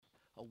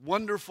A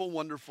wonderful,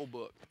 wonderful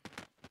book.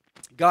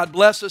 God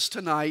bless us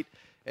tonight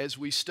as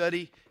we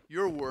study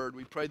your word.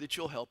 We pray that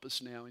you'll help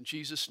us now. In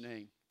Jesus'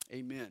 name,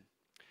 amen.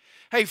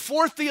 Hey,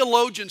 4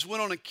 theologians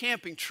went on a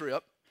camping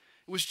trip.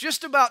 It was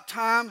just about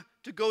time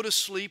to go to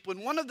sleep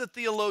when one of the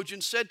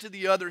theologians said to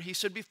the other, he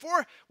said,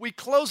 before we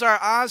close our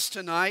eyes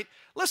tonight,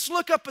 let's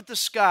look up at the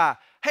sky.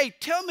 Hey,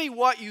 tell me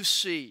what you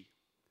see.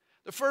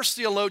 The first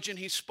theologian,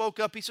 he spoke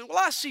up. He said, well,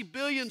 I see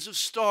billions of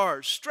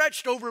stars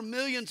stretched over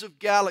millions of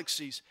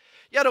galaxies.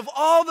 Yet of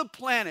all the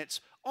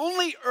planets,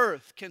 only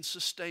Earth can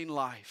sustain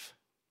life.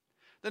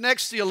 The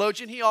next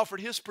theologian, he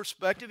offered his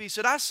perspective. He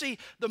said, I see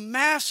the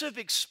massive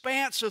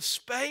expanse of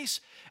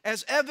space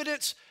as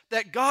evidence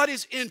that God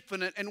is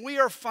infinite and we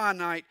are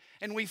finite,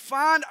 and we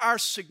find our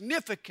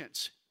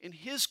significance in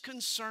His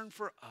concern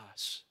for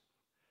us.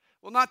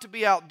 Well, not to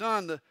be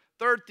outdone, the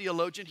third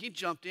theologian, he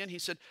jumped in. He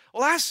said,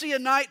 well, I see a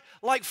night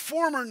like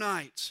former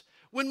nights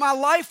when my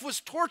life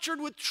was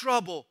tortured with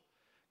trouble.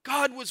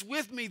 God was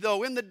with me,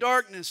 though, in the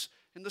darkness,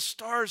 and the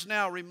stars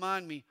now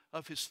remind me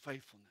of His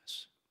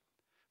faithfulness.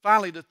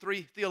 Finally, the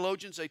 3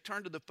 theologians, they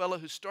turned to the fellow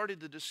who started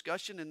the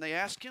discussion, and they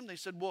asked him, they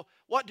said, well,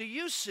 what do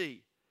you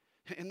see?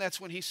 And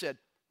that's when he said,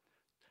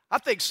 I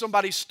think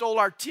somebody stole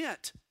our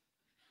tent.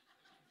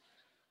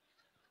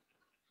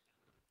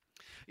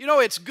 You know,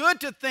 it's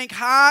good to think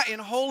high and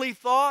holy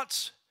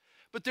thoughts,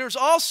 but there's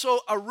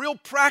also a real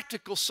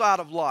practical side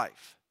of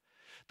life.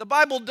 The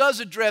Bible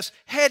does address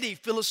heady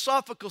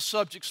philosophical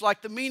subjects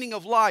like the meaning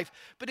of life,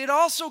 but it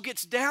also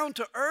gets down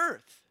to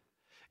earth.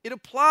 It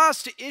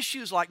applies to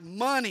issues like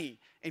money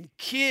and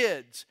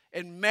kids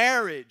and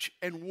marriage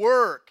and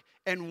work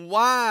and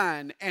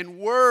wine and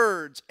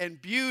words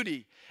and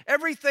beauty.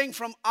 Everything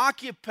from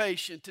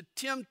occupation to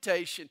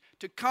temptation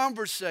to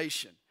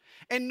conversation.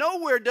 And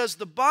nowhere does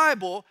the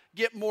Bible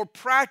get more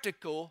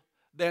practical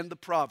than the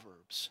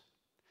Proverbs.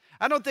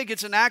 I don't think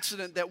it's an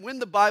accident that when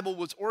the Bible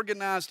was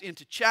organized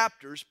into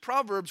chapters,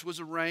 Proverbs was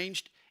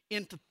arranged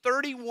into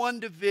 31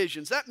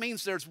 divisions. That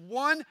means there's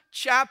one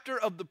chapter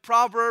of the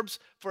Proverbs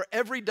for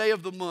every day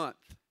of the month.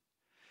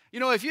 You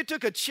know, if you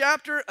took a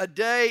chapter a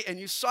day and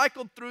you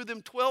cycled through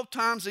them 12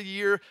 times a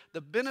year,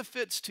 the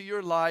benefits to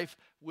your life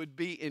would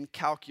be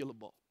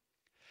incalculable.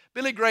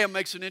 Billy Graham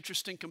makes an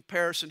interesting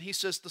comparison. He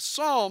says the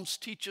Psalms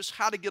teach us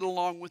how to get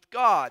along with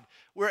God,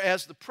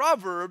 whereas the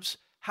Proverbs,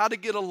 how to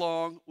get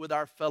along with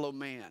our fellow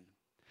man.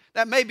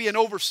 That may be an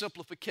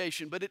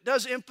oversimplification, but it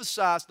does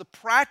emphasize the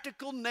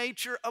practical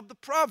nature of the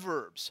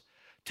Proverbs.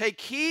 Take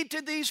heed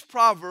to these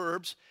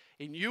Proverbs,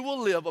 and you will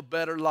live a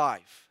better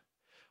life.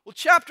 Well,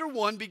 chapter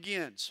 1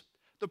 begins.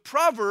 The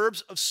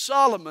Proverbs of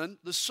Solomon,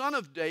 the son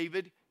of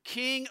David,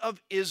 king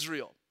of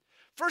Israel.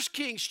 1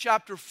 Kings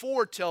chapter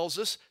 4 tells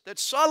us that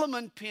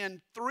Solomon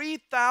penned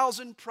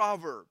 3,000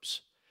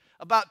 proverbs.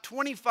 About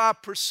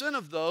 25%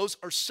 of those,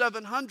 or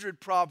 700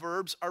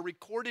 proverbs, are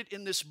recorded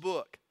in this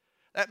book.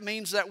 That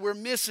means that we're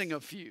missing a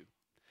few.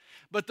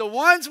 But the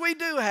ones we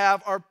do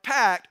have are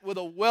packed with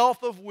a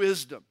wealth of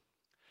wisdom.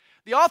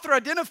 The author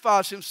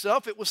identifies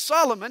himself. It was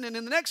Solomon, and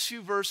in the next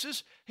few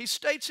verses, he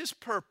states his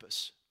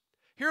purpose.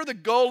 Here are the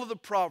goal of the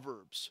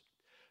Proverbs: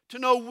 to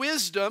know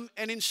wisdom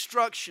and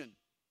instruction,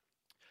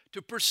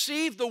 to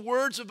perceive the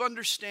words of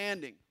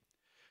understanding,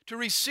 to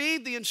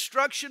receive the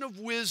instruction of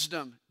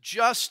wisdom,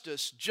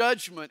 justice,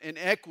 judgment, and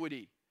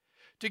equity,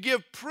 to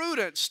give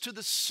prudence to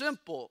the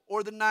simple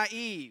or the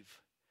naive,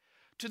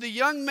 to the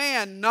young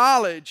man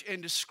knowledge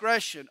and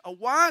discretion. A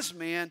wise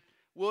man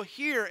will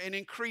hear and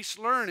increase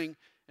learning,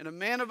 and a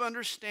man of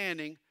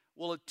understanding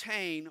will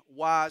attain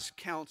wise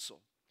counsel.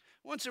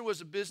 Once there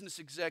was a business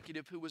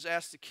executive who was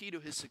asked the key to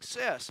his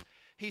success.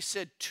 He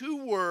said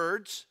 2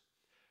 words: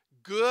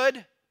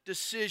 good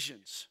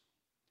decisions.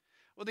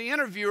 Well, the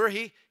interviewer,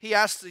 he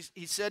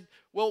said,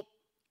 well,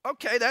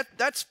 okay,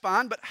 that's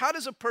fine, but how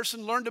does a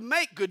person learn to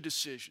make good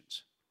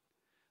decisions?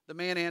 The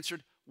man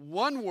answered,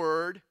 1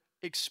 word: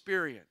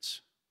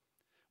 experience.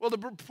 Well, the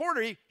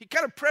reporter, he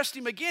kind of pressed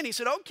him again. He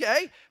said,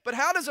 okay, but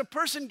how does a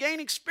person gain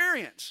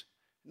experience?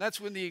 And that's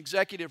when the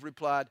executive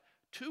replied,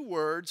 2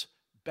 words: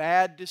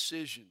 bad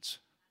decisions.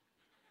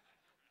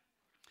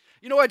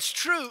 You know, it's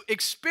true,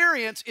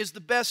 experience is the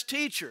best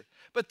teacher.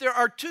 But there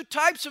are 2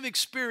 types of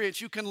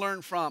experience you can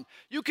learn from.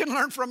 You can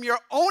learn from your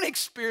own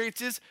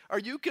experiences, or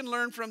you can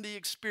learn from the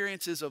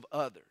experiences of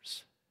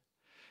others.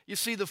 You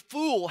see, the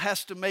fool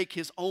has to make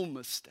his own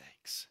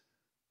mistakes.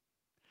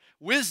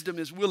 Wisdom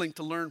is willing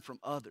to learn from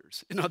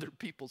others and other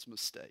people's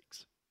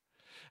mistakes.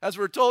 As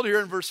we're told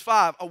here in verse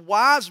 5, a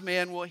wise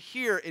man will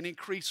hear and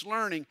increase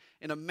learning,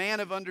 and a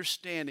man of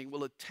understanding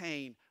will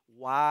attain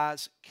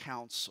wise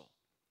counsel.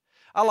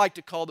 I like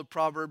to call the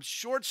Proverbs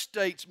short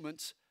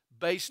statements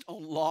based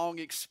on long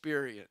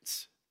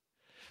experience.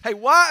 Hey,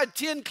 why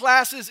attend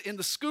classes in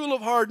the School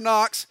of Hard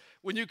Knocks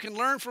when you can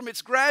learn from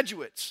its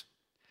graduates?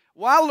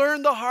 Why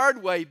learn the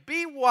hard way?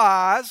 Be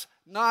wise,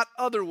 not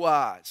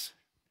otherwise.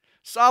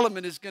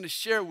 Solomon is going to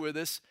share with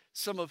us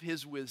some of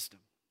his wisdom.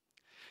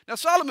 Now,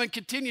 Solomon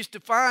continues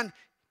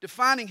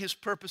defining his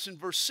purpose in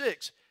verse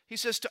 6. He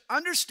says, to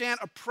understand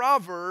a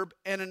proverb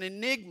and an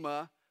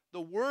enigma,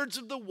 the words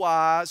of the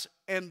wise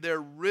and their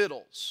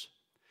riddles.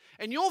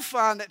 And you'll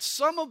find that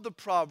some of the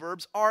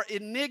Proverbs are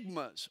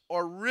enigmas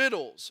or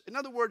riddles. In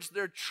other words,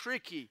 they're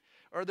tricky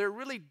or they're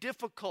really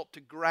difficult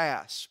to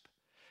grasp.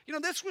 You know,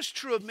 this was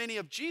true of many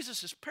of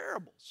Jesus'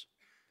 parables.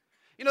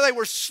 You know, they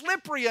were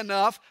slippery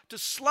enough to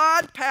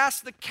slide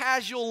past the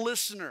casual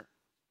listener.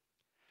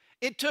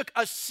 It took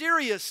a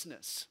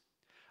seriousness,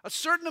 a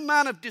certain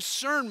amount of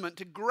discernment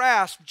to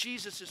grasp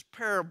Jesus'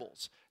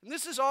 parables. And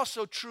this is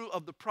also true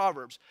of the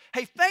Proverbs.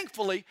 Hey,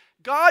 thankfully,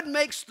 God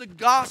makes the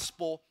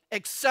gospel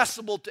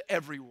accessible to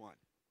everyone.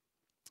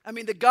 I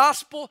mean, the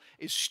gospel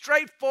is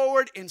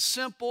straightforward and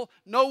simple.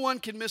 No one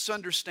can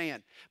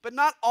misunderstand. But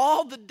not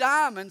all the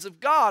diamonds of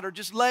God are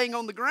just laying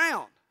on the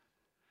ground.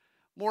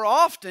 More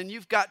often,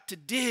 you've got to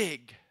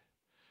dig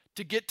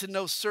to get to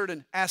know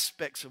certain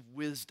aspects of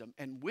wisdom.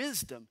 And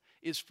wisdom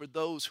is for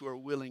those who are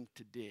willing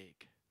to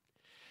dig.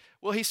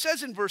 Well, he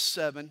says in verse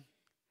 7,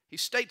 he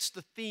states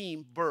the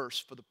theme verse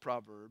for the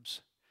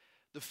Proverbs.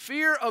 The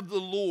fear of the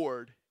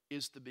Lord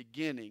is the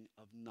beginning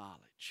of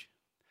knowledge.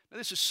 Now,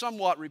 this is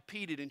somewhat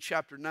repeated in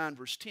chapter 9,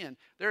 verse 10.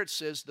 There it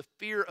says, the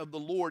fear of the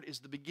Lord is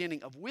the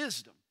beginning of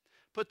wisdom.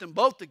 Put them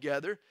both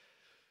together,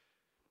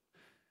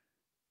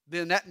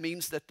 then that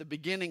means that the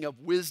beginning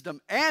of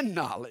wisdom and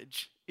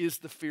knowledge is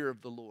the fear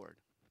of the Lord.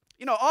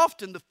 You know,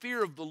 often the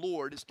fear of the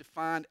Lord is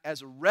defined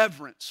as a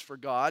reverence for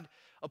God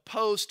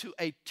opposed to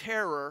a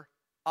terror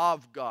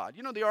of God.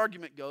 You know, the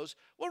argument goes,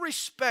 well,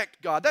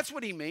 respect God. That's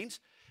what he means.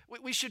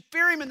 We should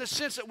fear him in the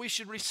sense that we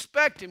should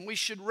respect him. We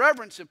should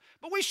reverence him.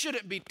 But we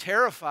shouldn't be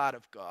terrified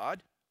of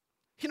God.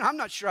 You know, I'm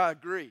not sure I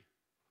agree.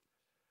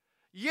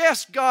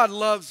 Yes, God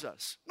loves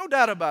us. No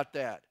doubt about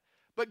that.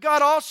 But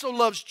God also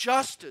loves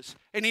justice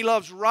and he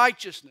loves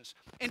righteousness.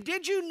 And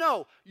did you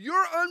know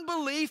your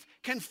unbelief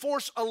can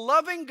force a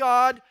loving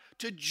God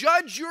to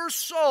judge your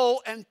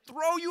soul and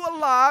throw you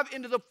alive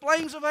into the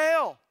flames of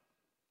hell?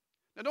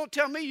 Now don't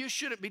tell me you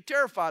shouldn't be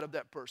terrified of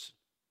that person.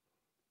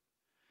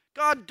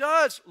 God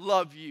does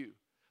love you,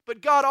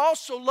 but God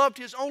also loved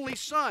his only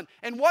son.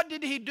 And what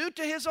did he do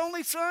to his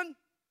only son?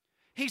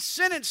 He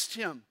sentenced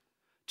him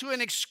to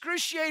an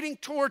excruciating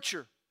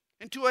torture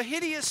and to a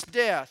hideous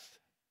death.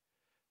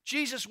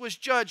 Jesus was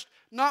judged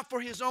not for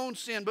his own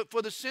sin, but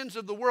for the sins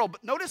of the world.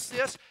 But notice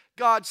this,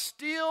 God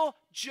still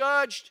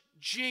judged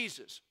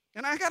Jesus.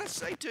 And I got to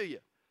say to you,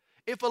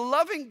 if a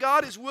loving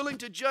God is willing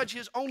to judge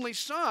his only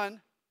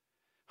son,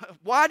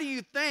 why do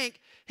you think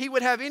he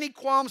would have any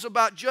qualms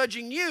about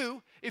judging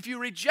you if you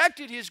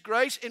rejected his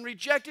grace and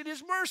rejected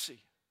his mercy?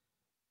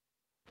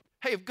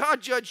 Hey, if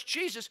God judged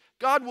Jesus,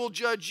 God will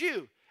judge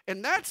you.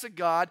 And that's a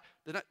God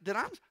that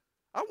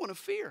I want to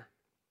fear.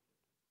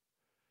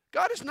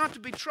 God is not to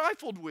be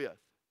trifled with.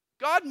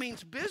 God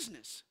means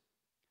business.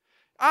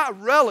 I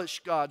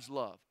relish God's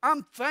love.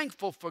 I'm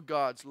thankful for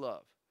God's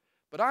love.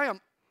 But I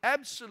am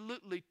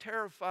absolutely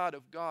terrified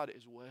of God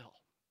as well.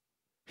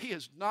 He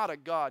is not a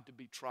God to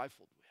be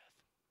trifled with.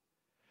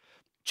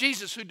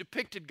 Jesus, who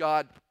depicted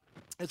God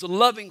as a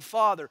loving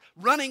father,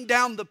 running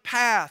down the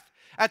path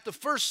at the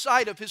first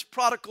sight of his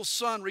prodigal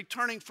son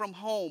returning from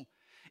home,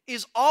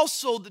 is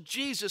also the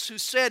Jesus who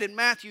said in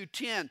Matthew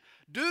 10,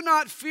 do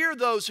not fear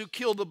those who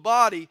kill the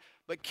body,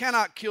 but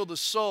cannot kill the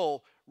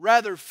soul.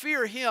 Rather,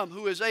 fear him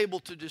who is able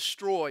to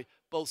destroy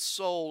both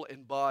soul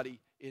and body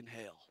in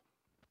hell.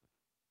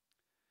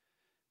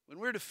 When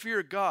we're to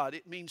fear God,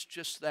 it means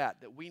just that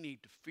we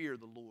need to fear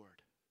the Lord.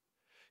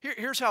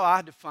 Here's how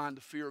I define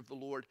the fear of the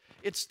Lord.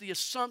 It's the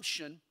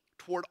assumption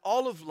toward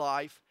all of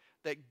life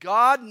that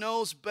God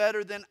knows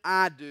better than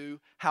I do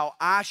how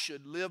I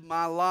should live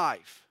my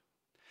life.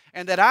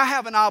 And that I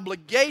have an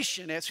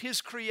obligation as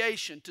his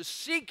creation to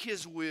seek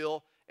his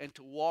will and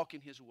to walk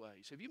in his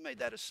ways. Have you made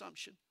that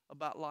assumption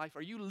about life?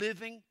 Are you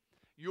living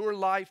your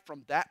life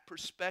from that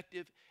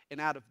perspective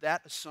and out of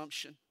that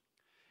assumption?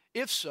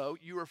 If so,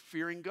 you are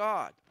fearing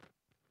God.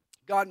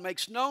 God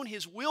makes known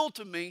his will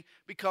to me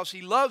because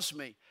he loves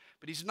me.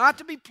 But he's not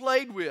to be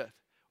played with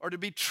or to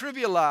be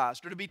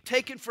trivialized or to be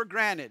taken for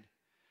granted.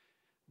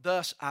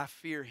 Thus I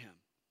fear him.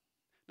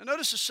 Now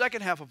notice the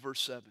second half of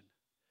verse 7.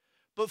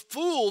 But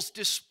fools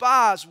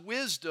despise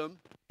wisdom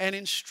and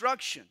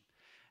instruction.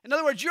 In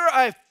other words, you're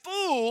a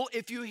fool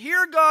if you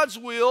hear God's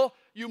will,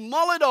 you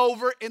mull it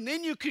over, and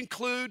then you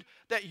conclude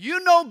that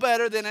you know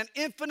better than an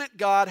infinite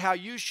God how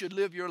you should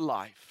live your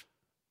life.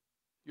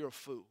 You're a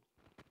fool.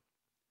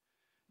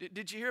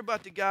 Did you hear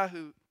about the guy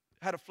who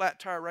had a flat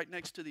tire right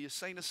next to the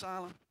insane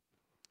asylum?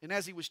 And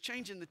as he was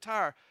changing the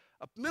tire,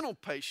 a mental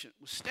patient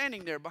was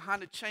standing there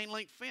behind a chain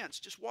link fence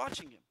just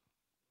watching him.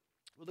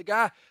 Well, the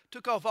guy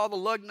took off all the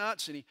lug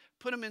nuts and he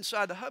put them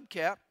inside the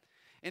hubcap.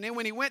 And then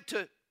when he went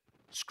to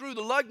screw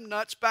the lug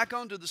nuts back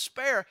onto the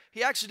spare,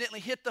 he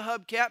accidentally hit the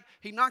hubcap.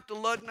 He knocked the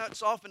lug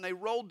nuts off and they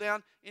rolled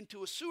down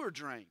into a sewer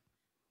drain.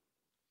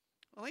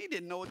 Well, he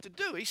didn't know what to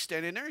do. He's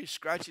standing there, he's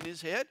scratching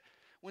his head.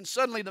 When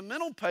suddenly the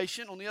mental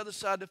patient on the other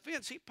side of the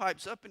fence, he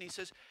pipes up and he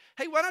says,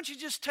 hey, why don't you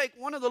just take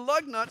one of the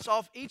lug nuts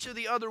off each of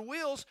the other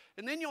wheels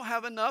and then you'll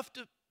have enough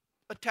to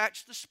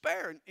attach the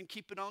spare and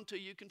keep it on until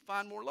you can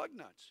find more lug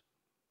nuts.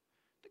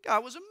 The guy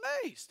was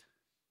amazed.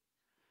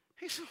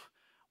 He said,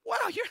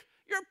 wow,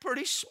 you're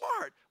pretty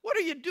smart. What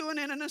are you doing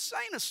in an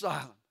insane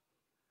asylum?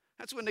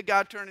 That's when the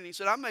guy turned and he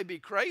said, I may be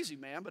crazy,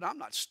 man, but I'm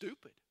not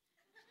stupid.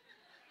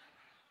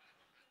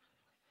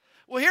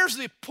 Well, here's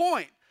the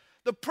point.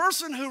 The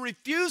person who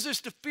refuses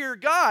to fear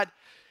God,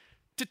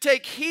 to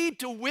take heed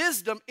to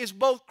wisdom, is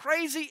both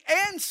crazy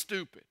and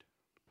stupid.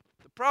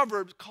 The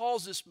Proverbs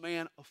calls this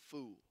man a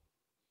fool.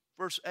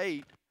 Verse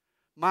 8,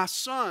 my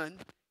son,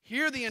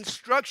 hear the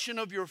instruction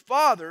of your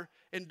father,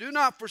 and do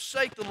not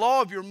forsake the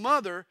law of your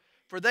mother,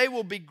 for they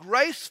will be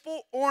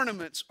graceful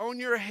ornaments on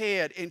your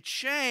head and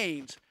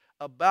chains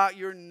about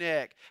your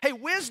neck. Hey,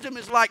 wisdom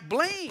is like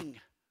bling.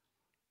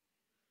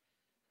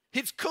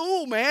 It's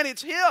cool, man.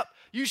 It's hip.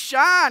 You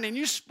shine and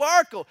you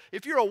sparkle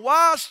if you're a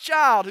wise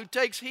child who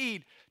takes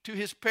heed to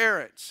his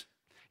parents.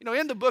 You know,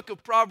 in the book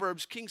of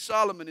Proverbs, King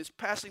Solomon is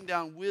passing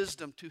down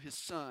wisdom to his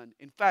son.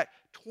 In fact,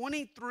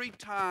 23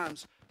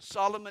 times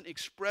Solomon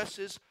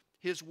expresses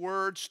his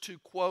words to,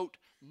 quote,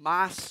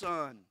 my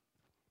son.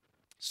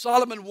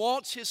 Solomon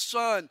wants his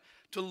son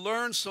to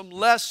learn some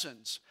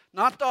lessons,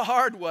 not the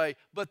hard way,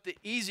 but the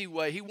easy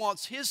way. He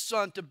wants his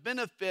son to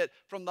benefit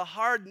from the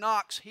hard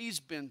knocks he's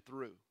been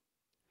through.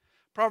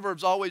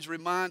 Proverbs always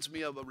reminds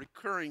me of a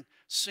recurring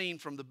scene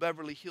from the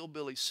Beverly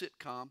Hillbillies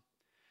sitcom.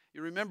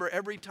 You remember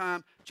every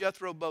time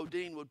Jethro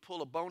Bodine would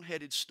pull a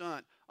boneheaded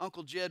stunt,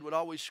 Uncle Jed would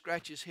always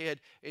scratch his head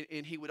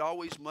and he would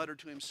always mutter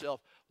to himself,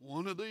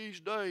 one of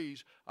these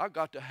days I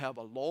got to have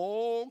a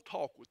long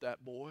talk with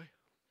that boy.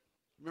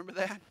 Remember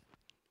that?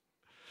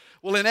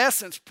 Well, in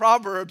essence,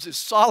 Proverbs is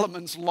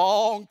Solomon's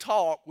long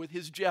talk with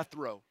his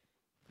Jethro.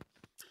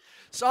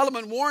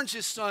 Solomon warns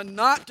his son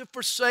not to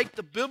forsake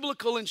the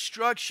biblical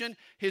instruction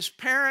his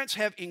parents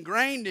have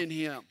ingrained in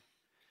him.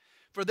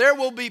 For there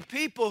will be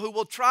people who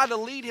will try to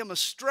lead him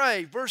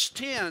astray. Verse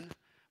 10,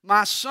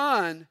 my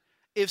son,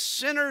 if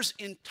sinners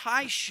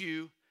entice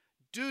you,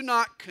 do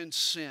not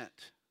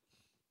consent.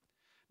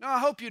 Now, I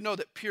hope you know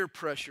that peer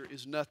pressure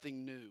is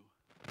nothing new.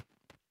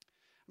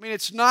 I mean,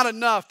 it's not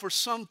enough for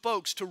some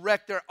folks to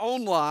wreck their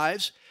own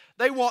lives.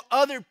 They want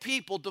other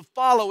people to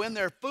follow in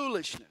their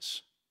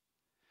foolishness.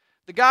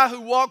 The guy who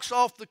walks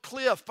off the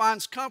cliff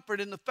finds comfort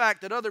in the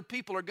fact that other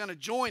people are going to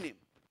join him.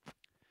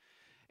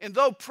 And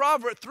though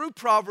through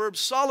Proverbs,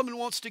 Solomon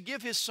wants to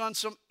give his son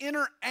some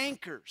inner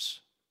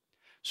anchors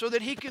so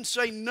that he can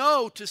say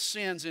no to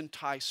sin's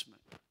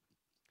enticement,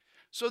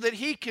 so that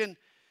he can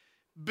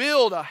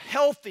build a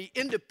healthy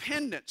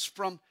independence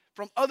from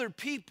other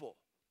people.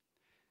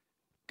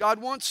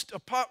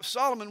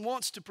 Solomon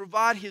wants to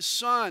provide his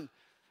son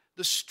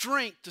the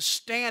strength to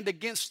stand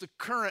against the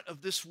current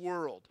of this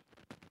world.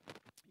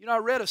 You know, I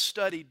read a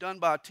study done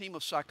by a team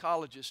of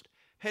psychologists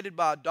headed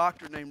by a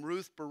doctor named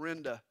Ruth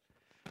Berenda.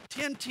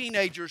 10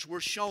 teenagers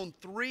were shown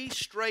 3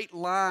 straight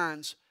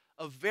lines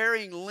of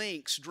varying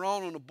lengths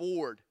drawn on a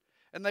board,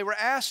 and they were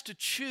asked to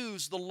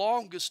choose the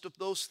longest of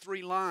those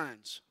 3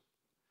 lines.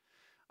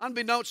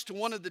 Unbeknownst to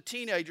one of the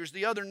teenagers,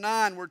 the other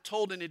 9 were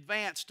told in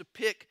advance to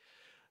pick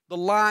the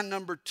line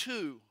number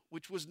 2,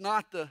 which was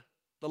not the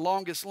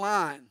longest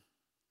line.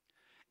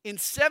 In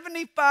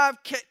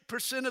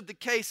 75% of the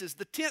cases,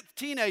 the 10th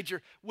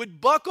teenager would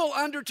buckle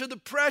under to the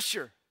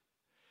pressure,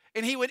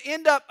 and he would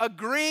end up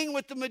agreeing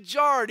with the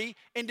majority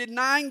and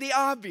denying the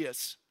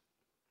obvious.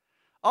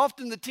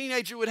 Often the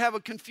teenager would have a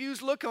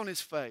confused look on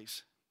his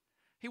face.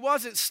 He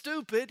wasn't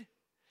stupid,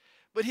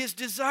 but his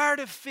desire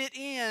to fit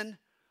in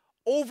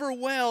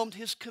overwhelmed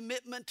his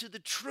commitment to the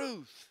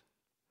truth.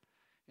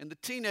 And the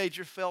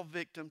teenager fell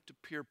victim to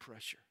peer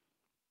pressure.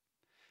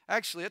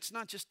 Actually, it's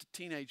not just a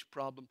teenage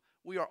problem.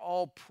 We are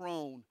all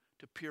prone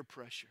to peer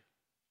pressure.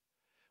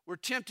 We're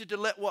tempted to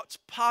let what's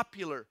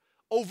popular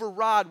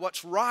override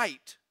what's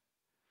right.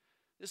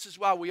 This is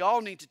why we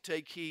all need to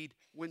take heed.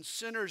 When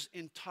sinners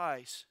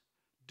entice,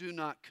 do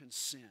not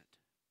consent.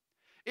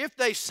 If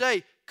they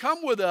say,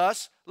 come with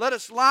us, let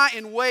us lie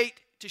in wait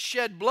to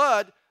shed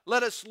blood,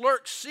 let us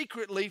lurk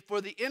secretly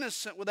for the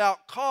innocent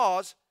without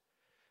cause.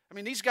 I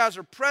mean, these guys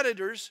are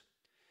predators.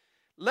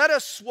 Let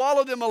us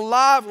swallow them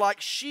alive like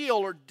Sheol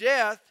or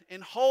death,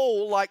 and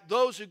whole like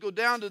those who go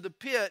down to the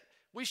pit.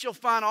 We shall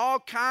find all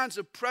kinds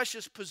of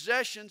precious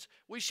possessions.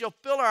 We shall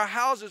fill our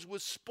houses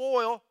with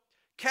spoil.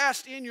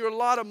 Cast in your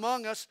lot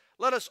among us.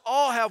 Let us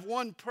all have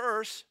one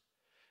purse.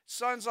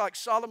 Sounds like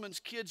Solomon's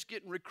kids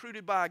getting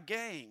recruited by a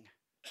gang.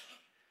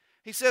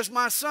 He says,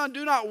 my son,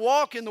 do not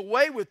walk in the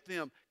way with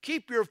them.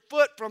 Keep your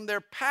foot from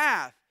their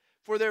path,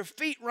 for their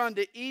feet run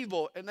to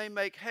evil, and they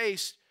make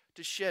haste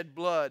to shed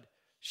blood.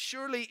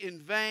 Surely in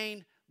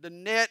vain the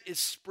net is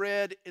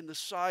spread in the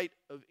sight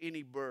of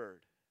any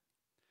bird.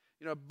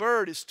 You know, a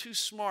bird is too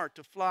smart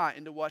to fly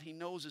into what he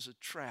knows is a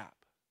trap.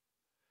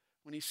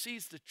 When he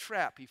sees the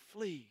trap, he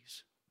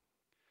flees.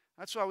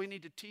 That's why we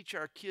need to teach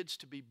our kids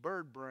to be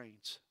bird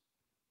brains,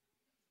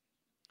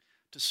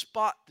 to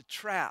spot the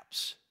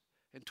traps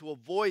and to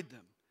avoid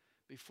them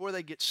before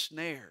they get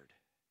snared.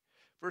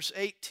 Verse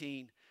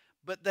 18,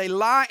 but they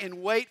lie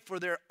in wait for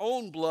their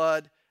own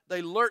blood.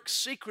 They lurk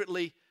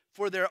secretly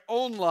for their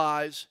own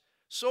lives.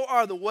 So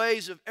are the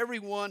ways of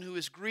everyone who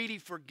is greedy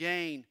for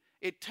gain,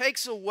 It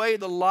takes away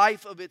the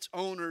life of its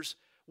owners.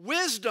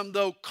 Wisdom,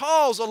 though,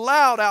 calls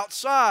aloud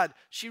outside.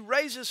 She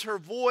raises her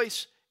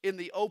voice in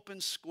the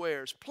open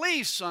squares.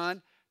 Please,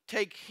 son,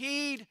 take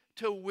heed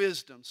to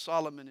wisdom,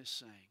 Solomon is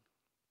saying.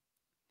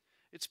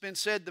 It's been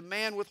said the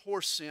man with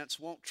horse sense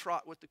won't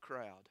trot with the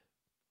crowd.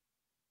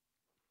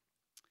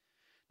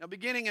 Now,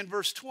 beginning in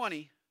verse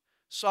 20,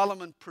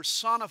 Solomon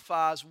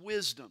personifies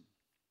wisdom.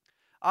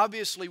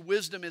 Obviously,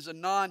 wisdom is a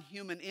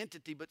non-human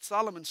entity, but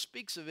Solomon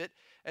speaks of it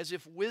as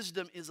if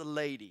wisdom is a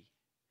lady.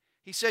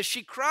 He says,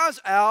 she cries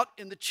out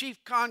in the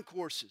chief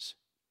concourses.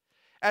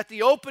 At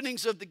the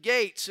openings of the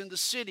gates in the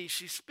city,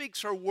 she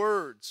speaks her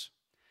words.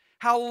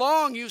 How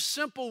long, you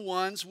simple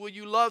ones, will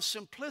you love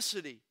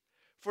simplicity?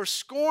 For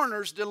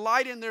scorners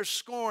delight in their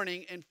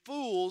scorning, and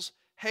fools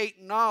hate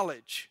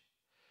knowledge.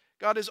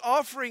 God is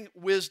offering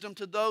wisdom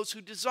to those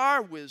who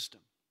desire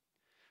wisdom.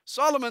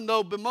 Solomon,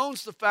 though,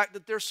 bemoans the fact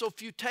that there are so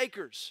few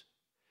takers.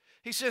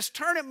 He says,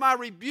 turn at my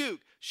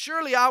rebuke.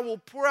 Surely I will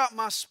pour out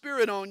my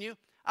spirit on you.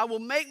 I will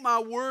make my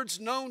words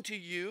known to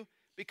you,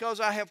 because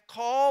I have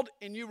called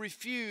and you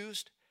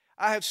refused.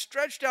 I have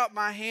stretched out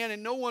my hand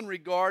and no one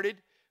regarded,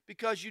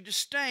 because you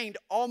disdained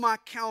all my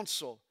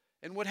counsel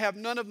and would have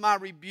none of my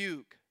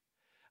rebuke.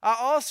 I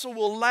also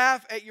will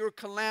laugh at your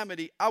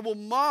calamity. I will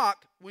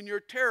mock when your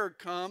terror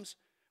comes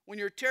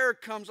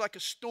like a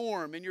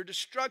storm, and your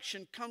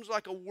destruction comes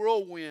like a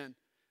whirlwind,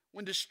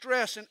 when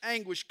distress and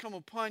anguish come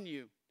upon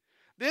you.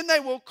 Then they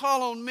will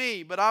call on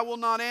me, but I will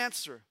not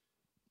answer.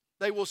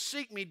 They will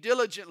seek me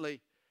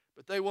diligently,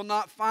 but they will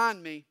not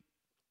find me,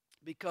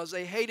 because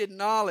they hated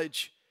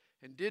knowledge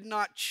and did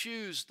not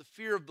choose the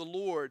fear of the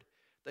Lord.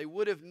 They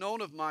would have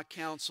known of my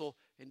counsel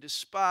and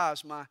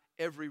despised my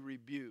every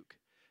rebuke.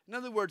 In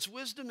other words,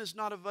 wisdom is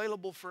not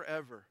available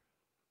forever.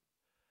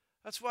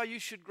 That's why you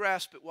should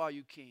grasp it while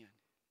you can.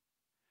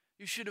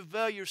 You should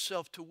avail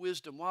yourself to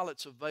wisdom while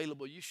it's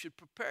available. You should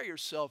prepare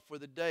yourself for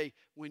the day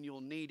when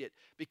you'll need it,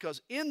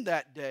 because in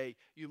that day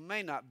you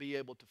may not be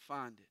able to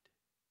find it.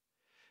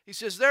 He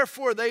says,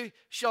 therefore they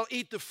shall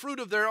eat the fruit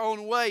of their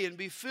own way and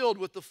be filled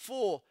with the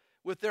full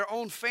with their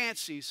own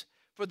fancies.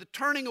 For the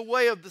turning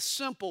away of the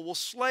simple will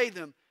slay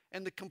them,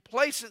 and the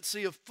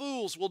complacency of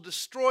fools will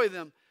destroy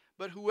them.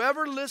 But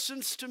whoever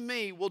listens to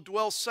me will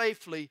dwell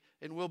safely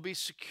and will be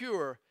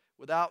secure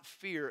without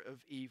fear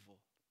of evil.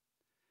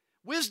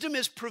 Wisdom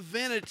is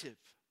preventative.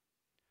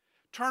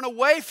 Turn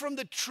away from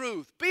the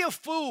truth. Be a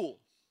fool,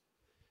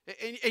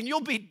 and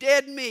you'll be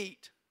dead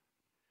meat.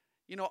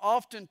 You know,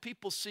 often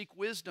people seek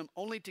wisdom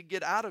only to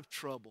get out of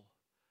trouble.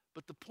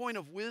 But the point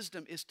of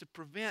wisdom is to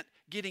prevent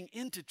getting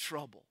into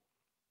trouble.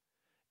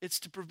 It's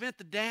to prevent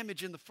the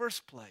damage in the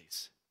first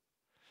place.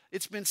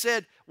 It's been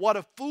said, what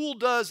a fool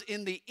does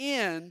in the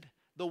end,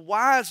 the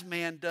wise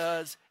man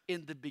does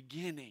in the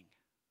beginning.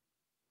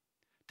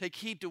 Take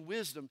heed to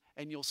wisdom,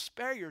 and you'll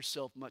spare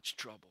yourself much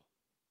trouble.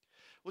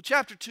 Well,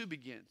 chapter 2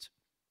 begins.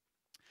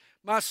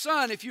 My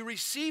son, if you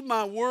receive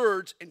my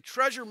words and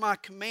treasure my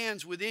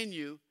commands within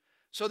you,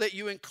 so that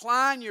you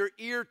incline your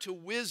ear to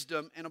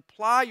wisdom and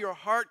apply your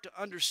heart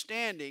to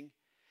understanding,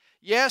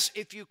 yes,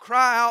 if you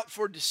cry out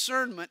for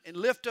discernment and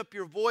lift up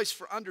your voice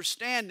for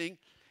understanding,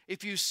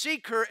 if you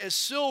seek her as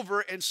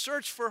silver and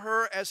search for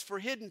her as for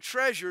hidden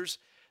treasures,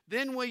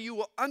 then you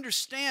will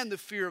understand the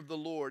fear of the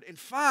Lord and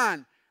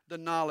find the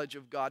knowledge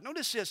of God.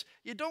 Notice this,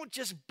 you don't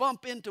just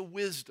bump into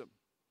wisdom.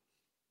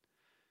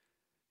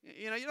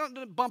 You know, you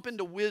don't bump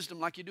into wisdom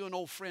like you do an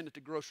old friend at the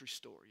grocery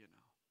store, you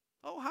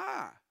know. Oh,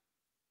 hi.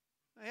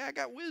 Hey, I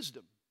got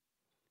wisdom.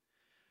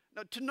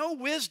 Now, to know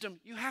wisdom,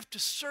 you have to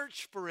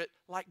search for it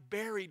like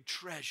buried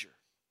treasure.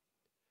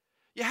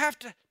 You have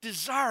to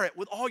desire it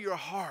with all your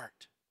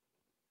heart.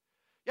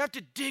 You have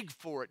to dig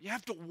for it. You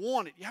have to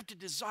want it. You have to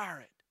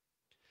desire it.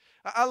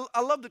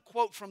 I love the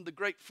quote from the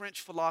great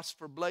French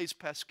philosopher Blaise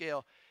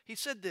Pascal. He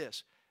said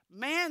this,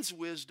 man's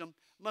wisdom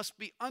must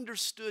be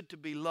understood to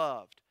be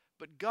loved,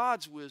 but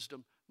God's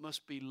wisdom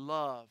must be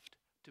loved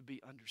to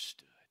be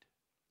understood.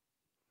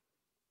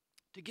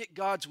 To get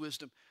God's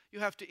wisdom,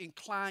 you have to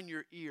incline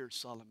your ear,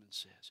 Solomon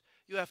says.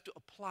 You have to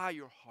apply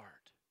your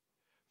heart.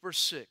 Verse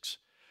 6,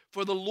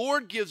 for the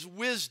Lord gives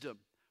wisdom.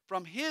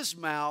 From his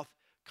mouth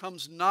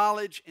comes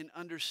knowledge and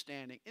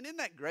understanding. And isn't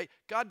that great?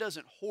 God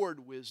doesn't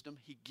hoard wisdom.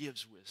 He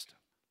gives wisdom.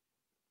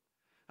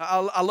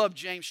 I love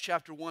James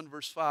chapter 1,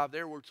 verse 5.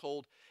 There we're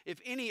told, if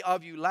any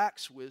of you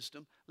lacks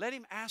wisdom, let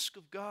him ask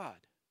of God,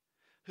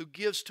 who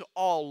gives to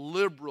all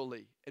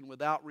liberally and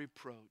without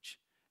reproach,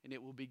 and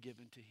it will be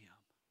given to him.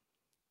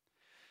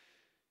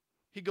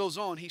 He goes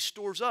on, he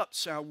stores up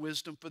sound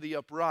wisdom for the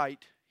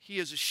upright. He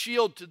is a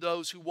shield to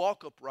those who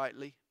walk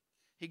uprightly.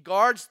 He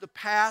guards the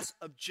path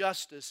of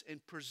justice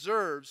and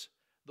preserves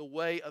the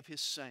way of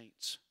his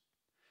saints.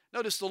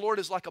 Notice the Lord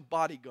is like a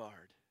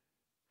bodyguard.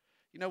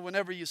 You know,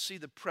 whenever you see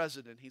the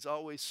president, he's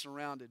always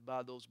surrounded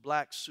by those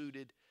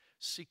black-suited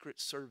Secret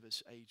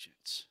Service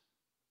agents.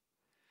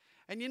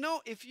 And you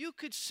know, if you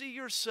could see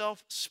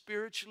yourself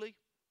spiritually,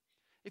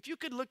 if you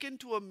could look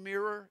into a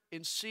mirror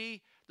and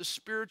see the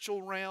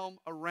spiritual realm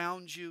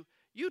around you,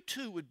 you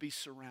too would be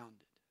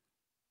surrounded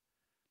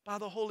by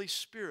the Holy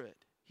Spirit.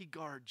 He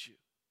guards you.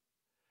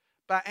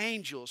 By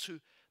angels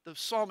who the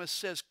psalmist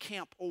says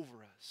camp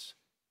over us.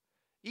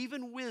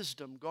 Even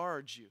wisdom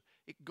guards you.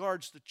 It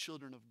guards the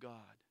children of God.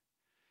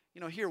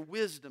 You know, here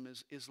wisdom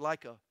is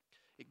like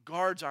it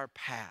guards our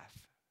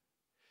path.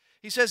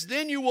 He says,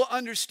 then you will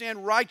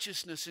understand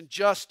righteousness and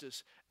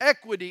justice,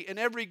 equity and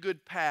every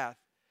good path.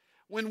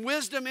 When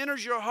wisdom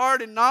enters your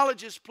heart and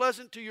knowledge is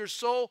pleasant to your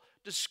soul,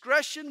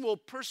 discretion will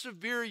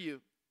preserve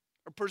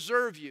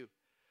you.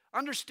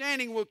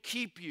 Understanding will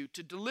keep you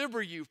to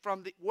deliver you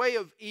from the way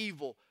of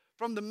evil,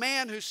 from the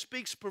man who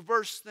speaks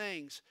perverse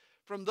things,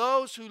 from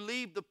those who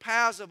leave the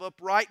paths of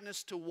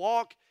uprightness to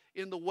walk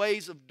in the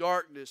ways of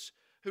darkness,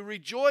 who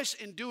rejoice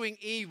in doing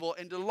evil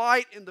and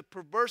delight in the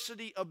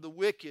perversity of the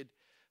wicked,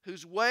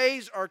 whose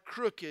ways are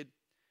crooked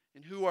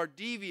and who are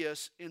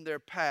devious in their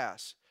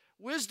paths.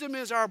 Wisdom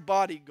is our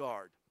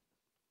bodyguard.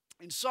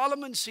 And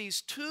Solomon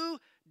sees two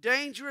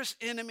dangerous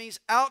enemies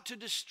out to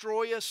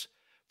destroy us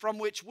from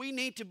which we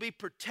need to be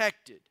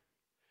protected.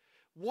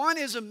 One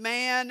is a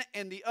man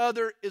and the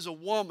other is a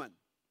woman.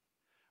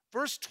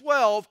 Verse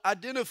 12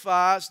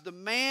 identifies the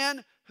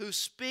man who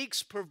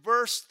speaks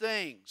perverse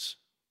things.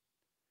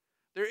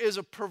 There is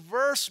a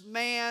perverse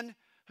man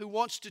who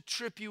wants to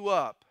trip you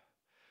up.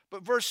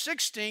 But verse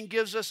 16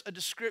 gives us a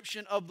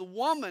description of the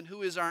woman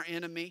who is our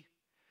enemy.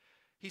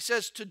 He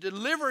says to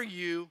deliver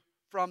you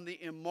from the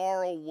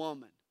immoral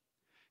woman.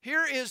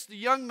 Here is the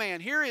young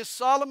man. Here is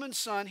Solomon's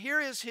son.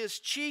 Here is his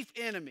chief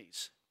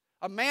enemies.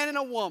 A man and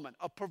a woman.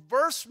 A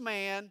perverse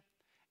man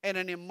and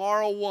an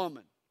immoral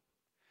woman.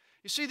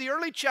 You see, the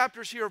early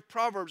chapters here of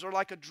Proverbs are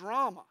like a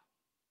drama.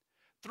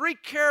 Three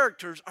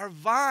characters are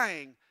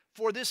vying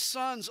for this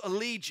son's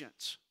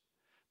allegiance.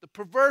 The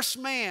perverse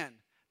man,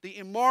 the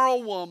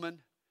immoral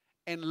woman,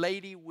 and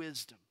Lady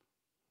Wisdom.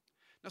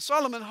 Now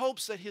Solomon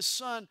hopes that his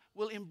son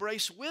will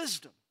embrace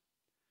wisdom.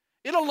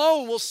 It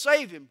alone will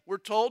save him, we're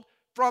told,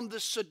 from the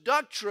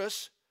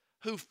seductress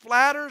who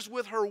flatters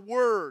with her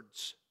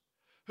words,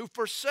 who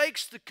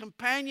forsakes the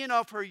companion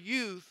of her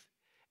youth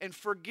and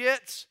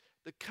forgets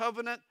the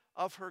covenant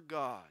of her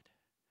God.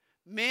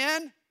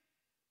 Men,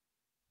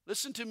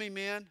 listen to me,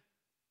 men.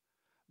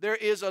 There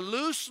is a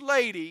loose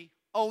lady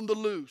on the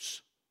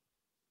loose.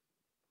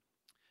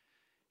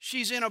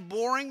 She's in a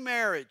boring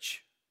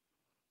marriage.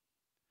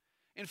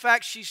 In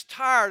fact, she's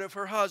tired of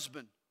her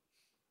husband.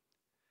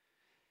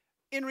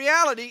 In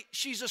reality,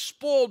 she's a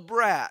spoiled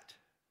brat.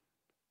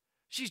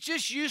 She's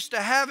just used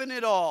to having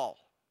it all.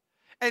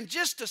 And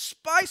just to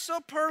spice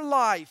up her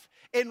life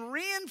and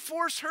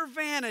reinforce her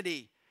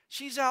vanity,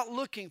 she's out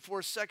looking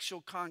for sexual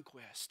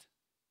conquest.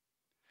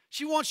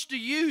 She wants to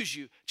use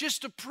you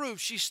just to prove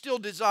she's still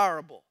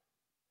desirable.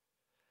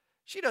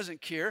 She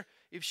doesn't care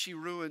if she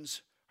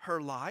ruins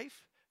her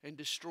life and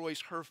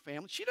destroys her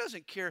family. She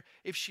doesn't care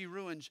if she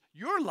ruins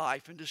your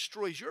life and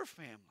destroys your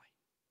family.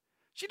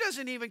 She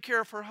doesn't even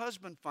care if her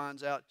husband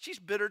finds out. She's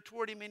bitter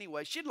toward him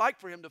anyway. She'd like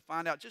for him to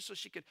find out just so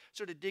she could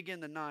sort of dig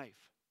in the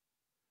knife.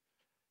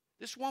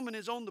 This woman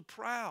is on the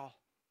prowl,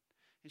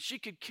 and she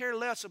could care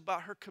less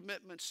about her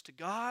commitments to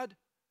God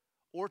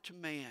or to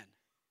man.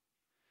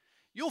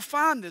 You'll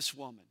find this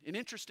woman in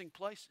interesting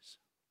places.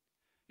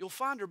 You'll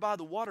find her by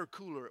the water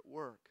cooler at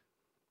work.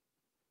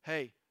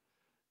 Hey,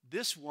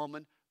 this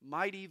woman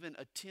might even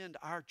attend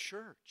our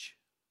church.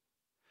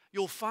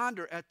 You'll find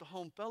her at the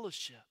home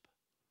fellowship.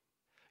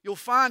 You'll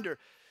find her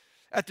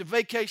at the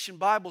vacation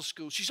Bible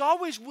school. She's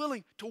always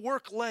willing to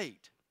work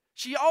late.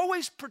 She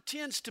always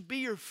pretends to be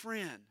your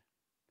friend.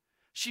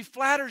 She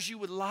flatters you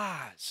with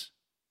lies,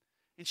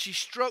 and she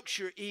strokes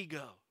your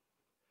ego.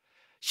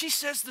 She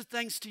says the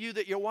things to you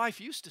that your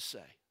wife used to say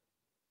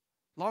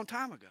a long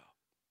time ago.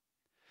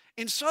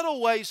 In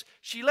subtle ways,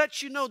 she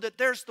lets you know that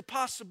there's the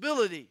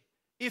possibility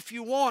if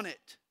you want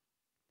it.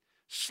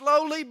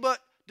 Slowly but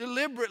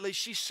deliberately,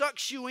 she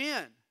sucks you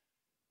in.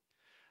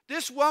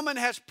 This woman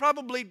has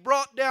probably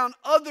brought down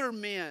other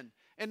men,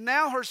 and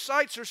now her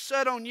sights are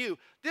set on you.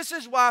 This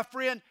is why,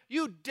 friend,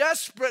 you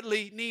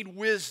desperately need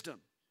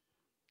wisdom.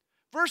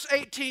 Verse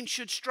 18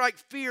 should strike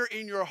fear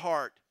in your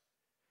heart.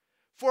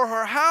 For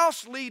her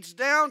house leads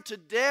down to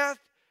death,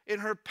 and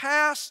her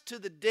paths to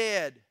the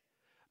dead.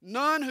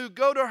 None who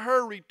go to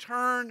her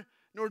return,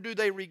 nor do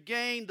they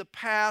regain the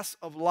paths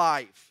of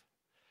life.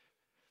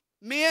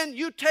 Men,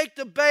 you take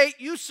the bait,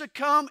 you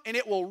succumb, and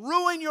it will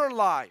ruin your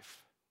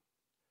life.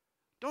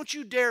 Don't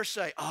you dare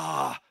say,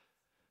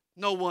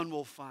 no one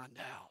will find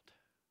out.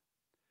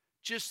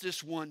 Just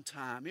this one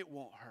time, it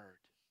won't hurt.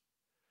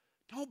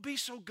 Don't be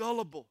so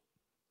gullible.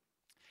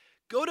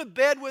 Go to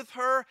bed with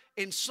her,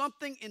 and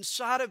something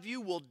inside of you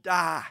will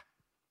die.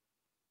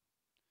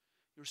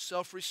 Your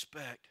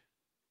self-respect,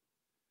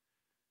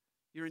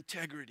 your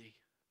integrity,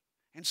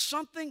 and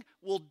something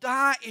will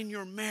die in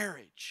your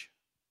marriage.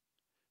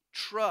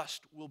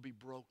 Trust will be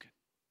broken.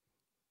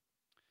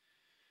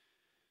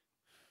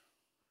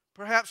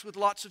 Perhaps with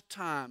lots of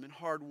time and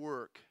hard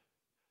work,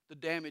 the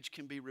damage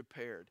can be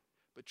repaired.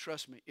 But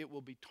trust me, it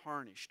will be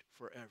tarnished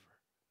forever.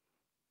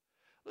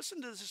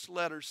 Listen to this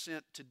letter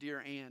sent to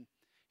dear Anne.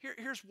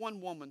 Here's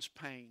one woman's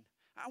pain.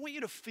 I want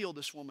you to feel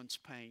this woman's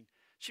pain.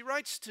 She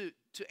writes to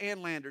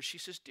Ann Landers. She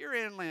says, "Dear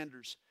Ann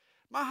Landers,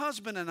 my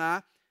husband and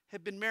I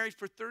have been married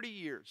for 30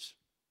 years.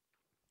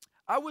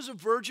 I was a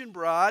virgin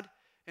bride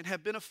and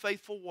have been a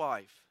faithful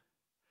wife.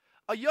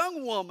 A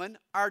young woman,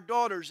 our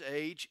daughter's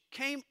age,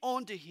 came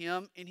on to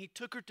him and he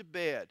took her to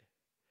bed.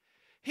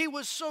 He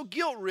was so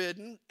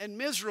guilt-ridden and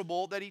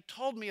miserable that he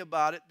told me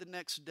about it the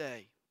next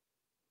day.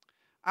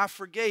 I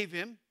forgave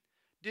him,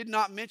 did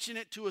not mention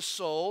it to a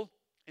soul,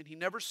 and he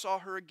never saw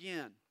her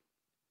again.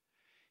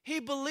 He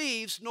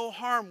believes no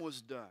harm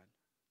was done.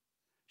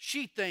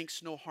 She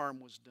thinks no harm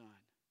was done.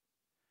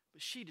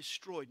 But she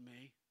destroyed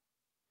me.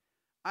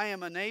 I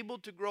am unable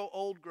to grow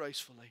old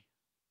gracefully.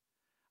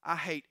 I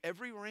hate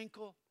every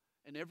wrinkle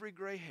and every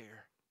gray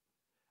hair.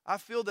 I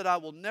feel that I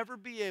will never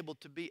be able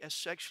to be as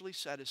sexually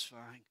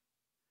satisfying.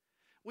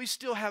 We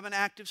still have an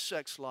active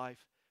sex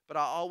life, but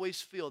I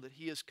always feel that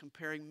he is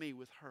comparing me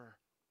with her.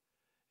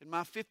 And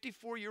my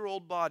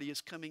 54-year-old body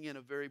is coming in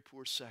a very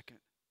poor second.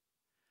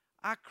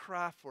 I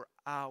cry for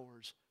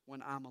hours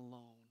when I'm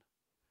alone.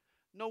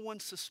 No one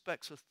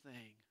suspects a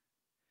thing.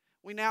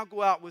 We now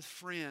go out with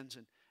friends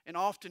and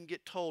often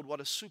get told what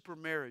a super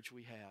marriage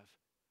we have.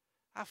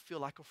 I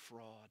feel like a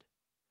fraud.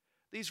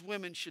 These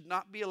women should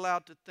not be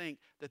allowed to think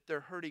that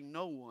they're hurting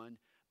no one.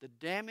 The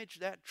damage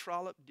that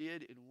trollop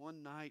did in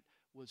one night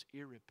was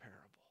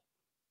irreparable."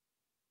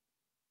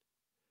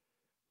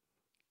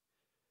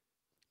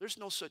 There's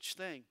no such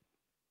thing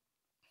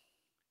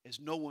as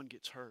no one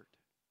gets hurt.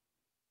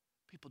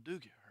 People do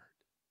get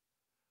hurt.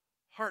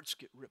 Hearts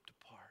get ripped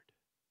apart.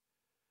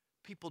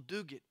 People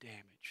do get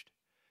damaged.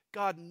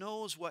 God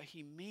knows what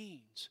He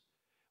means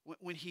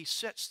when He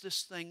sets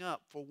this thing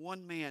up for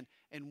one man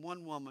and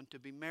one woman to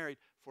be married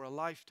for a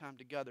lifetime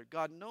together.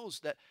 God knows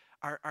that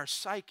our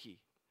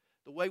psyche,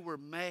 the way we're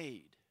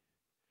made,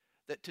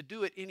 that to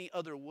do it any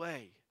other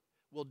way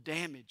will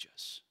damage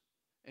us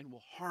and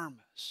will harm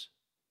us.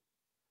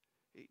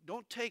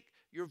 Don't take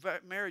your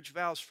marriage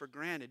vows for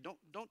granted.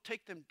 Don't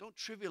take them, don't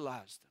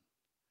trivialize them.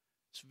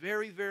 It's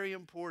very, very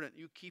important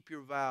you keep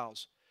your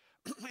vows.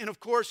 And of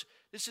course,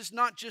 this is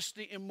not just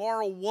the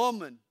immoral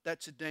woman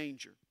that's a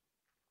danger.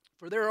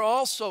 For there are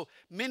also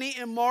many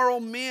immoral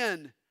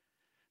men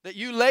that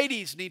you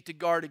ladies need to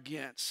guard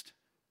against.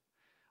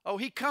 Oh,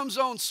 he comes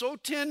on so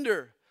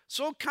tender,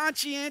 so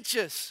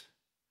conscientious.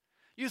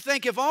 You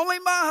think, if only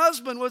my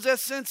husband was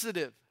as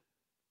sensitive.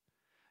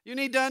 You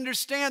need to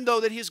understand, though,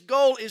 that his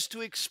goal is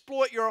to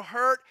exploit your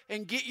hurt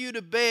and get you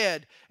to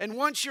bed. And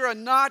once you're a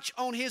notch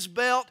on his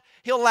belt,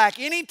 he'll lack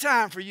any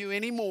time for you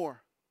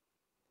anymore.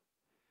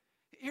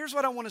 Here's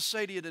what I want to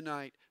say to you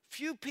tonight.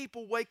 Few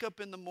people wake up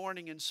in the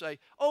morning and say,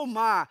 "Oh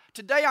my,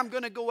 today I'm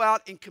going to go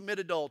out and commit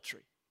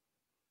adultery."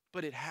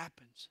 But it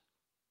happens.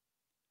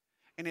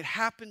 And it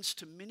happens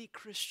to many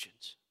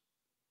Christians.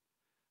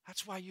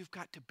 That's why you've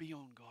got to be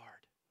on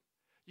guard.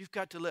 You've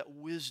got to let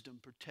wisdom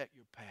protect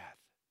your path.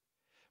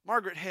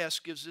 Margaret Hess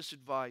gives this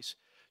advice.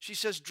 She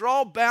says,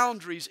 draw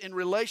boundaries in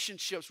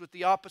relationships with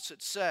the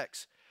opposite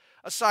sex.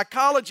 A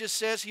psychologist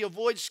says he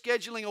avoids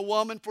scheduling a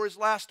woman for his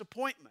last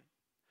appointment.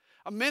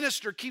 A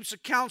minister keeps a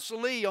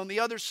counselee on the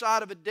other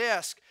side of a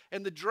desk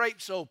and the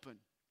drapes open.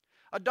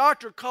 A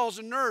doctor calls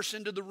a nurse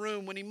into the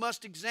room when he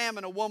must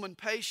examine a woman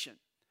patient.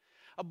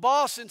 A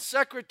boss and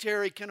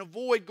secretary can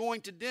avoid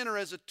going to dinner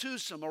as a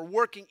twosome or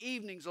working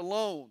evenings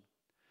alone.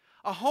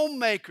 A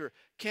homemaker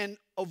can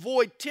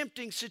avoid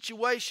tempting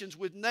situations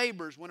with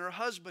neighbors when her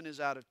husband is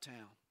out of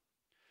town.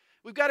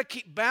 We've got to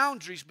keep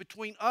boundaries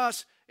between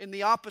us and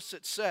the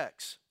opposite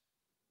sex.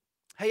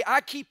 Hey,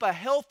 I keep a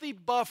healthy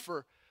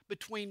buffer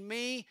between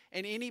me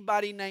and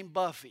anybody named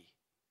Buffy.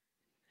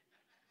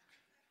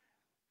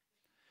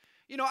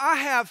 You know, I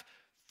have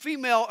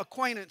female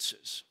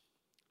acquaintances.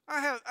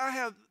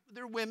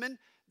 They're women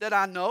that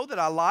I know, that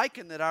I like,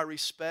 and that I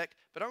respect.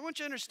 But I want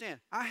you to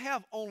understand, I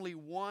have only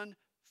one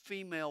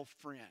female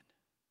friend.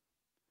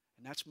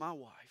 And that's my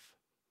wife.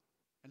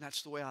 And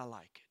that's the way I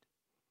like it.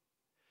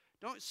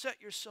 Don't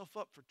set yourself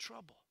up for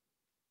trouble.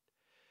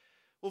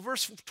 Well,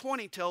 verse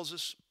 20 tells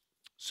us,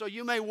 so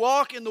you may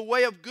walk in the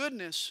way of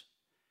goodness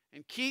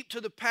and keep to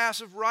the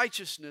paths of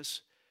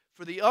righteousness,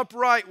 for the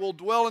upright will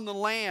dwell in the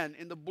land,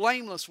 and the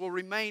blameless will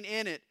remain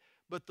in it.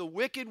 But the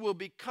wicked will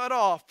be cut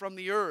off from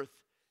the earth,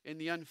 and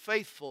the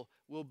unfaithful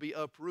will be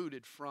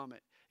uprooted from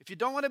it. If you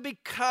don't want to be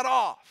cut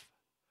off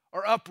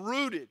or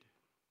uprooted,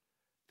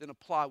 then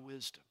apply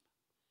wisdom.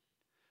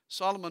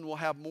 Solomon will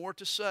have more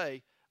to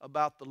say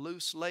about the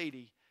loose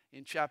lady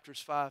in chapters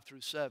 5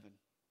 through 7.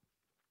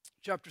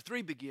 Chapter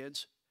 3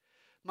 begins,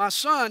 my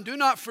son, do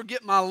not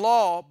forget my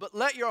law, but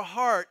let your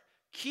heart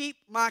keep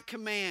my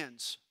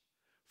commands.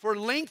 For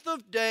length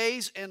of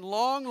days and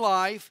long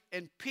life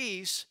and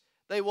peace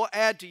they will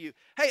add to you.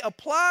 Hey,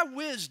 apply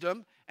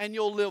wisdom and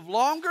you'll live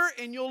longer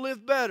and you'll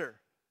live better.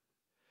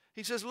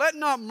 He says, let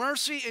not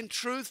mercy and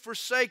truth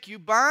forsake you.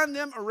 Bind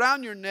them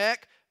around your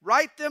neck.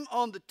 Write them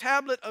on the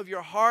tablet of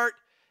your heart,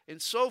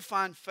 and so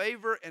find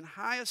favor and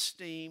high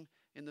esteem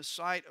in the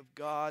sight of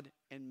God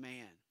and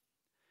man.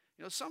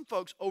 You know, some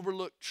folks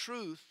overlook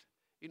truth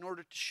in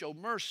order to show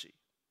mercy.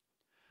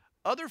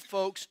 Other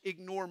folks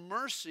ignore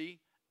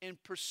mercy in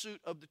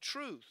pursuit of the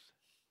truth.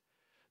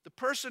 The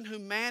person who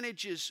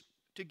manages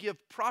to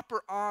give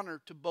proper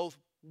honor to both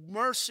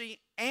mercy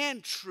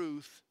and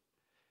truth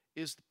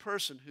is the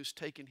person who's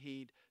taken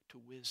heed to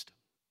wisdom.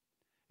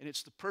 And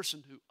it's the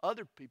person who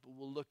other people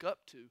will look up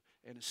to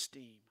and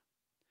esteem.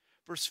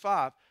 Verse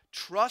 5,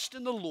 trust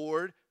in the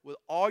Lord with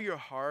all your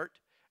heart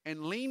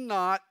and lean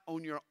not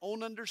on your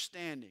own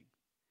understanding.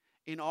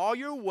 In all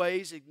your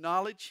ways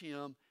acknowledge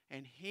Him,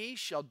 and He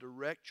shall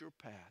direct your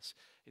paths.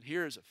 And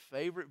here is a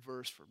favorite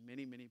verse for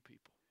many, many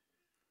people.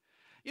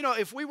 You know,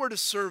 if we were to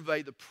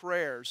survey the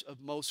prayers of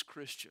most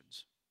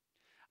Christians,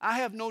 I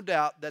have no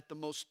doubt that the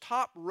most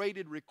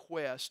top-rated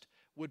request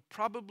would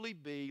probably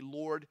be,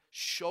 Lord,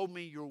 show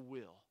me your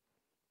will.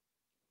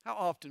 How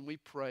often we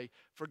pray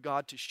for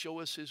God to show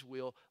us His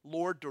will.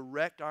 Lord,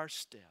 direct our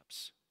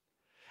steps.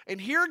 And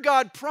here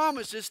God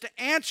promises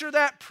to answer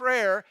that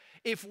prayer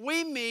if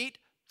we meet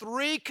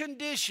 3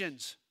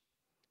 conditions.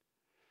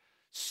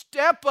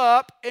 Step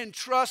up and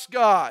trust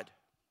God.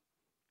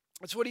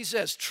 That's what He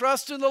says.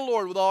 Trust in the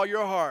Lord with all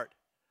your heart.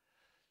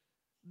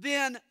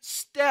 Then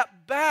step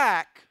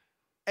back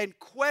and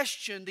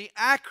question the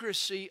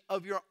accuracy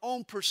of your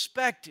own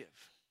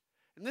perspective.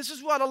 And this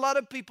is what a lot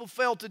of people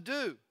fail to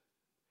do.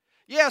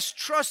 Yes,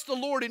 trust the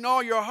Lord in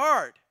all your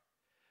heart.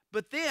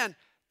 But then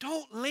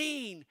don't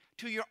lean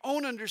to your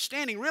own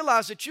understanding.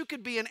 Realize that you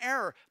could be in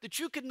error, that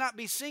you could not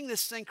be seeing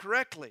this thing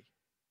correctly.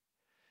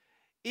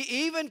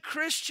 Even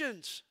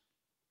Christians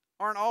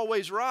aren't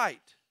always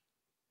right.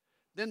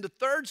 Then the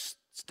third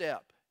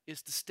step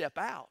is to step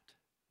out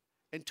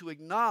and to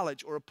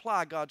acknowledge or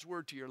apply God's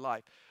word to your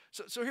life.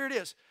 So here it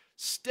is.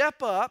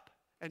 Step up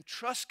and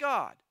trust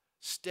God.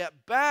 Step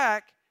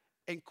back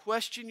and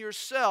question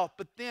yourself,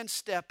 but then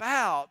step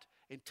out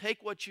and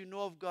take what you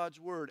know of God's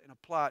word and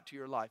apply it to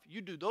your life.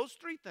 You do those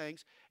 3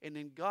 things, and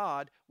then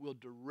God will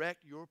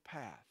direct your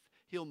path.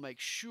 He'll make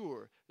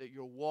sure that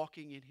you're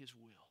walking in His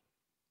will.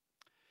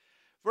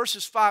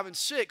 Verses 5 and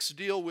 6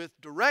 deal with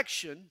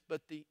direction,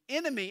 but the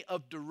enemy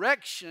of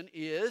direction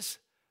is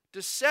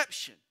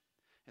deception.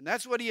 And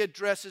that's what he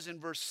addresses in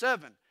verse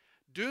 7.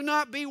 Do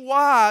not be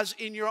wise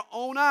in your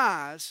own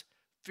eyes.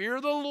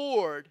 Fear the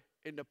Lord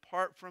and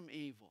depart from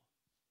evil.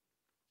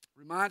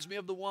 Reminds me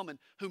of the woman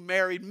who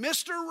married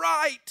Mr.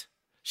 Right.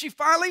 She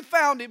finally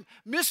found him,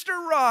 Mr.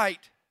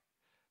 Right.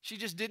 She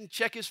just didn't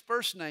check his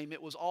first name.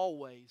 It was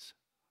always.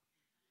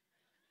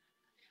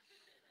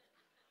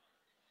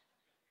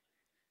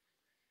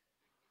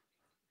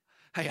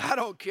 Hey, I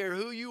don't care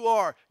who you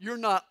are. You're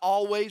not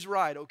always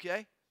right,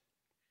 okay?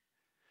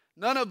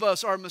 None of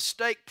us are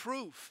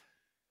mistake-proof.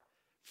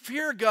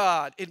 Fear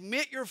God,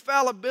 admit your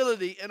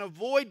fallibility, and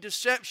avoid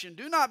deception.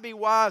 Do not be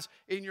wise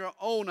in your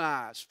own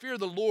eyes. Fear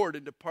the Lord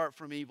and depart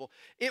from evil.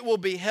 It will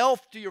be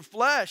health to your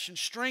flesh and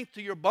strength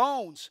to your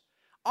bones.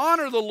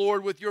 Honor the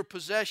Lord with your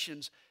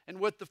possessions and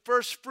with the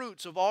first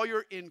fruits of all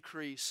your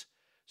increase.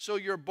 So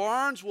your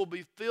barns will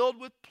be filled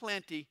with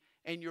plenty,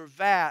 and your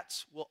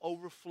vats will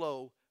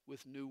overflow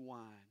with new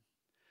wine.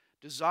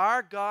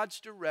 Desire God's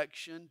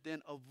direction,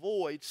 then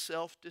avoid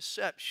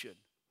self-deception.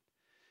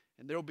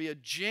 And there will be a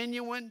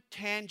genuine,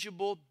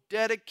 tangible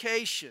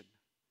dedication.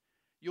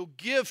 You'll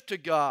give to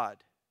God.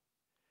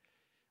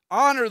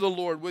 Honor the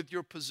Lord with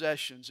your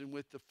possessions and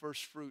with the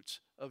first fruits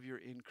of your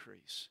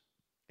increase.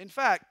 In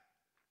fact,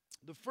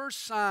 the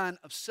first sign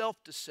of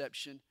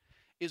self-deception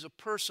is a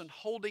person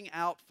holding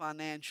out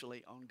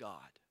financially on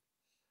God.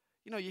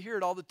 You know, you hear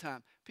it all the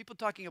time. People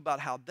talking about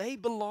how they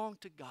belong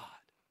to God.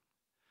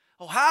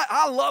 Oh,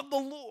 I love the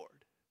Lord.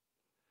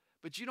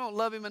 But you don't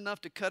love Him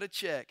enough to cut a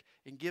check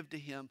and give to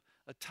Him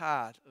a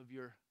tithe of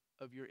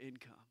your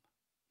income.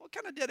 What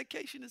kind of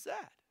dedication is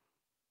that?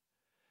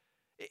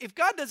 If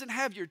God doesn't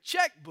have your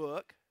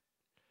checkbook,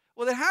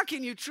 well, then how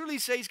can you truly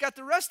say He's got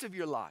the rest of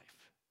your life?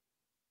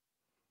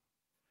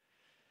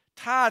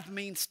 Tithe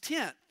means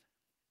tenth.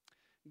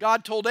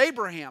 God told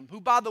Abraham, who,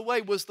 by the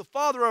way, was the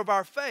father of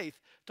our faith,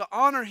 to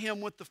honor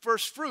him with the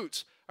first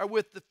fruits, or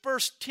with the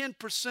first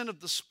 10% of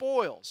the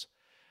spoils.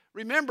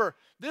 Remember,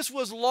 this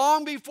was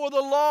long before the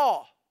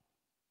law.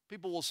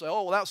 People will say,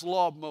 oh, well, that's the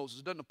law of Moses.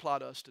 It doesn't apply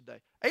to us today.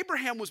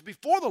 Abraham was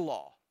before the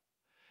law.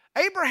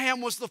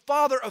 Abraham was the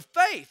father of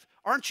faith.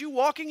 Aren't you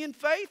walking in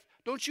faith?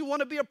 Don't you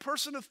want to be a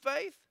person of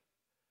faith?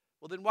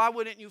 Well, then why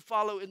wouldn't you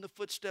follow in the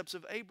footsteps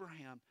of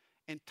Abraham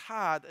and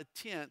tithe a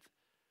tenth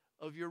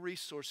of your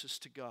resources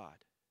to God?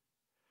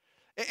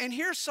 And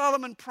here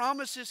Solomon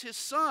promises his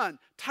son,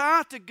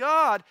 tithe to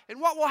God, and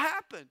what will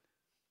happen?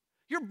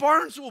 Your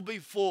barns will be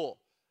full.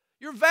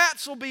 Your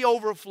vats will be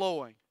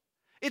overflowing.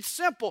 It's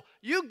simple.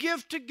 You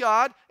give to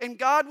God, and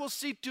God will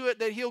see to it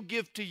that He'll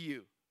give to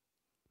you.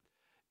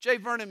 J.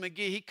 Vernon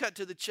McGee, he cut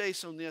to the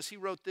chase on this. He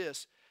wrote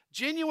this: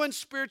 genuine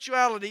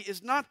spirituality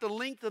is not the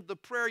length of the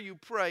prayer you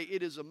pray.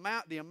 It is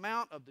the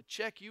amount of the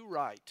check you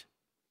write.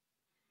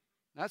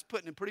 That's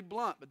putting it pretty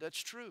blunt, but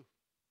that's true.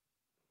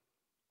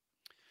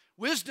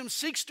 Wisdom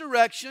seeks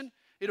direction.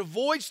 It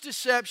avoids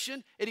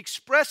deception. It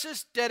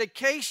expresses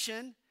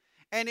dedication.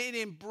 And it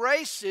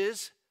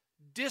embraces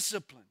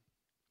discipline.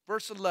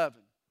 Verse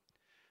 11.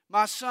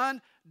 My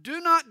son, Do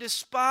not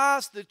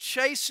despise the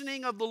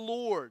chastening of the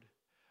Lord,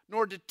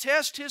 nor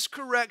detest his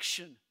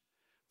correction.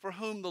 For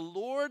whom the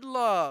Lord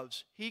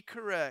loves, he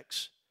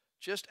corrects,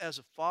 just as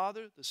a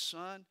father the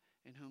son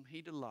in whom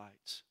he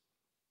delights.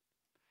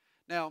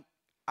 Now,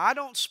 I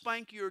don't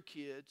spank your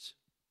kids,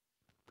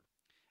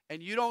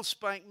 and you don't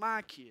spank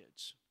my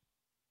kids.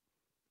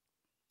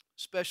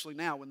 Especially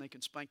now when they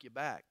can spank you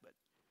back. But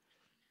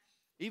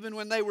even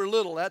when they were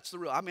little, that's the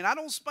rule. I mean, I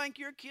don't spank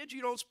your kids,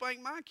 you don't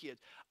spank my kids.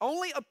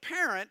 Only a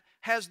parent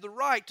has the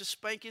right to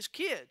spank his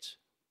kids.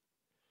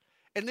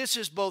 And this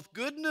is both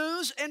good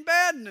news and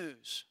bad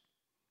news.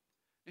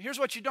 And here's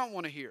what you don't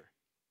want to hear.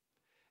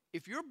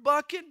 If you're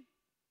bucking,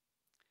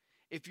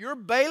 if you're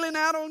bailing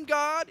out on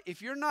God,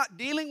 if you're not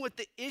dealing with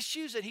the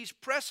issues that He's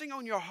pressing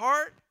on your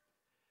heart,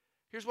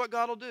 here's what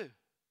God will do.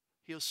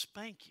 He'll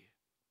spank you.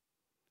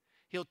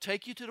 He'll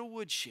take you to the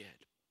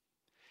woodshed.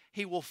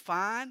 He will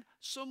find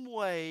some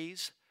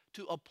ways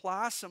to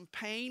apply some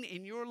pain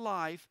in your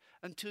life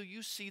until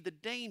you see the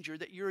danger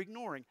that you're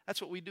ignoring.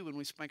 That's what we do when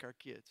we spank our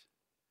kids.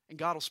 And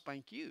God will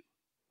spank you.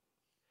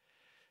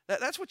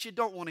 That's what you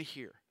don't want to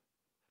hear.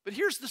 But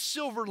here's the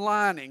silver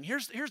lining.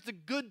 Here's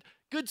the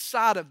good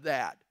side of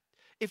that.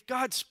 If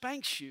God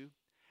spanks you,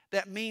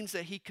 that means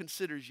that He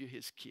considers you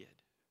His kid.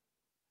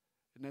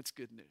 And that's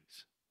good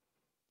news.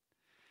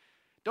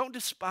 Don't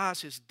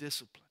despise His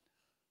discipline.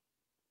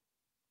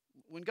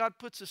 When God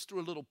puts us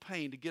through a little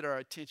pain to get our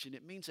attention,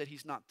 it means that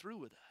He's not through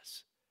with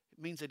us.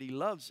 It means that He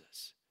loves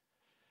us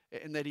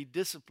and that He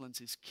disciplines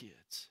His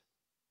kids.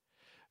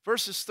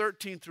 Verses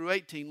 13 through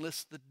 18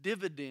 lists the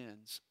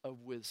dividends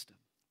of wisdom.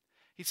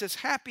 He says,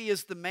 happy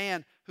is the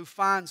man who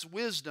finds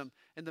wisdom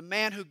and the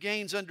man who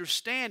gains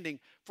understanding,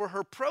 for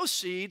her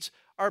proceeds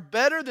are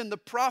better than the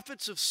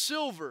profits of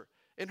silver,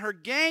 and her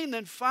gain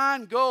than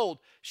fine gold.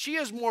 She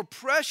is more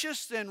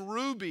precious than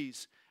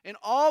rubies, and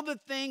all the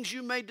things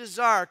you may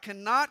desire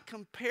cannot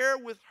compare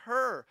with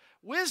her.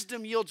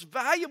 Wisdom yields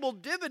valuable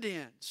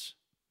dividends.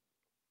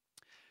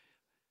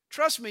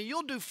 Trust me,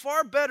 you'll do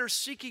far better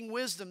seeking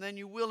wisdom than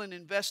you will in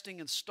investing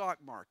in the stock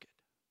market.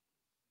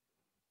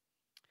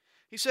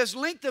 He says,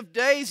 length of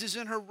days is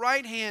in her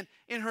right hand,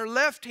 in her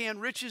left hand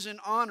riches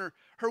and honor.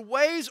 Her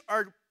ways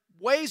are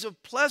ways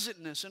of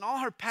pleasantness, and all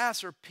her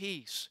paths are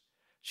peace.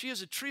 She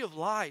is a tree of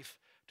life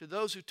to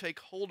those who take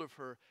hold of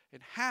her,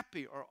 and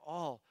happy are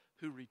all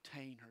who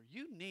retain her.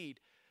 You need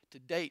to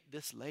date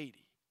this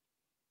lady.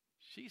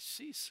 She's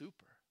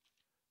super.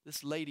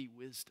 This lady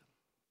wisdom.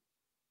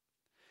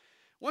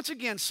 Once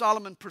again,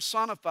 Solomon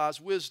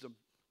personifies wisdom.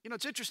 You know,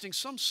 it's interesting.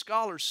 Some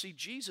scholars see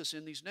Jesus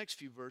in these next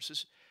few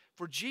verses.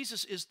 For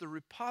Jesus is the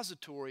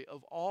repository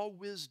of all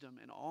wisdom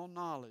and all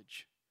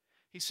knowledge.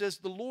 He says,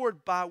 the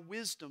Lord by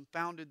wisdom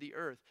founded the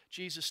earth.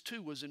 Jesus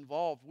too was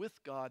involved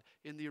with God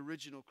in the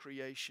original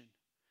creation.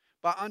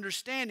 By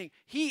understanding,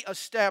 He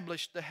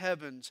established the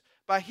heavens.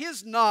 By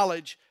His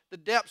knowledge, the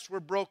depths were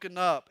broken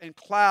up and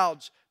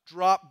clouds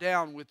dropped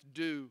down with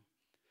dew.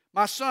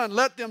 My son,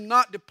 let them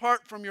not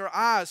depart from your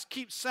eyes.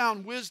 Keep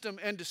sound wisdom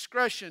and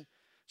discretion,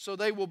 so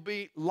they will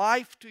be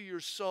life to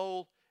your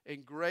soul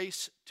and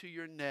grace to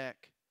your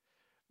neck.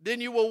 Then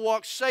you will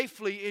walk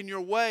safely in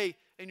your way,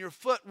 and your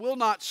foot will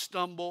not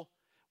stumble.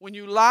 When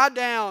you lie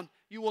down,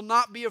 you will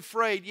not be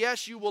afraid.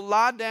 Yes, you will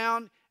lie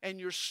down, and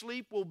your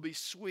sleep will be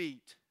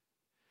sweet.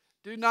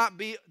 Do not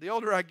be, the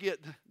older I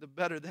get, the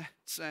better that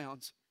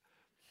sounds.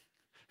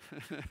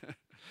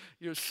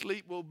 Your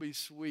sleep will be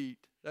sweet.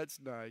 That's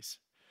nice.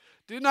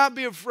 Do not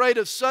be afraid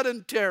of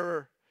sudden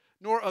terror,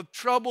 nor of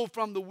trouble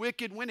from the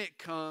wicked when it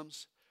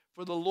comes,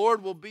 for the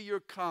Lord will be your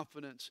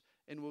confidence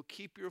and will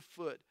keep your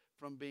foot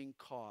from being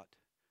caught.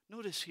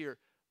 Notice here,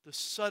 the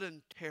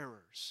sudden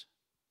terrors.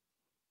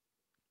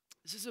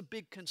 This is a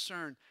big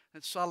concern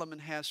that Solomon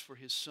has for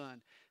his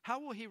son. How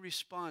will he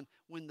respond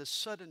when the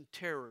sudden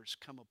terrors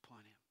come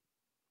upon him?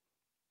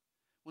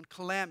 When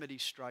calamity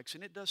strikes,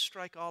 and it does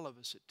strike all of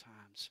us at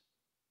times.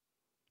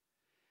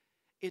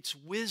 It's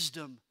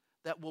wisdom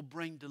that will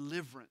bring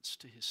deliverance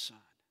to his son.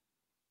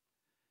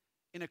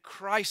 In a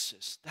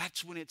crisis,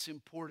 that's when it's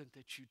important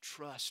that you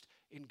trust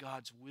in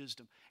God's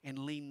wisdom and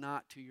lean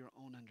not to your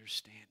own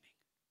understanding.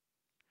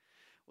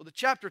 Well, the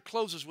chapter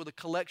closes with a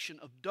collection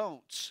of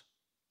don'ts.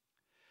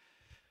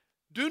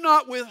 Do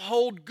not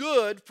withhold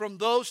good from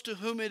those to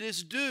whom it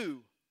is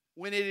due,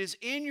 when it is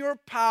in your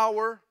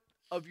power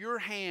of your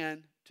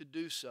hand to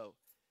do so.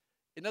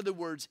 In other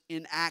words,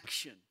 in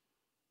action.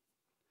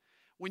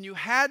 When you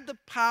had the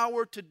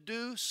power to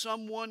do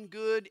someone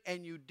good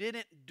and you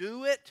didn't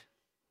do it,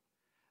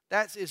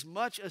 that's as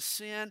much a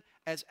sin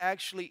as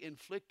actually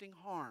inflicting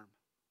harm.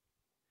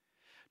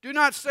 Do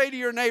not say to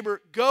your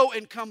neighbor, go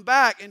and come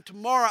back, and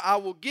tomorrow I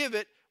will give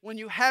it, when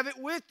you have it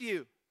with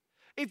you.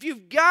 If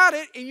you've got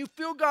it and you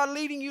feel God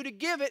leading you to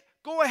give it,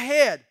 go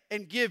ahead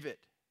and give it.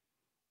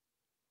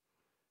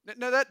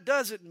 Now that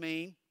doesn't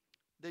mean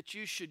that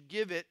you should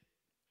give it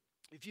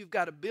if you've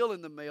got a bill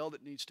in the mail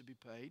that needs to be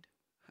paid.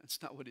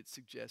 That's not what it's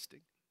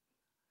suggesting.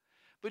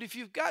 But if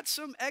you've got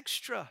some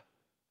extra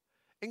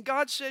and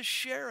God says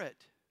share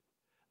it,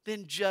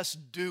 then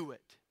just do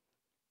it.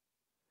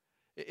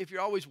 If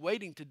you're always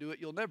waiting to do it,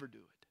 you'll never do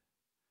it.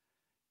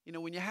 You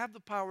know, when you have the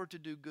power to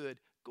do good,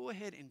 go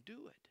ahead and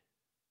do it.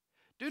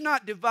 Do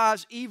not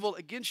devise evil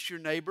against your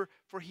neighbor,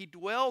 for he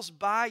dwells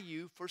by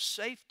you for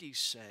safety's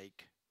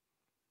sake.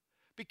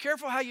 Be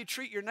careful how you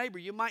treat your neighbor.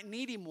 You might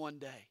need him one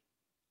day.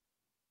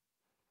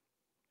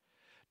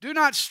 Do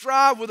not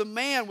strive with a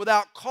man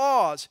without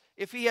cause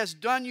if he has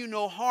done you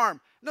no harm.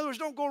 In other words,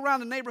 don't go around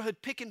the neighborhood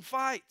picking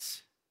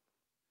fights.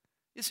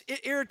 It's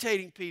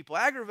irritating people,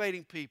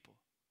 aggravating people.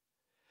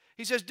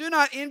 He says, do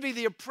not envy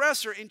the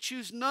oppressor and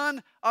choose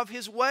none of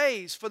his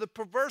ways, for the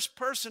perverse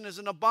person is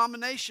an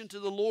abomination to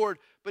the Lord,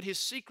 but his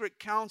secret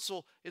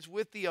counsel is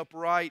with the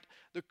upright.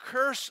 The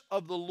curse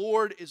of the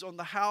Lord is on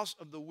the house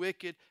of the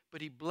wicked,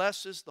 but he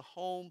blesses the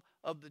home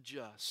of the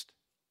just.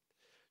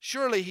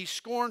 Surely he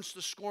scorns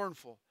the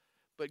scornful,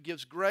 but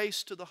gives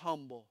grace to the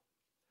humble.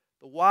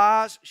 The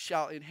wise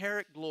shall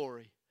inherit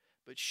glory,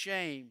 but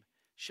shame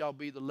shall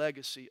be the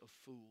legacy of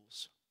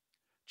fools.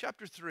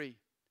 Chapter 3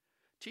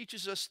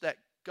 teaches us that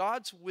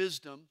God's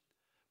wisdom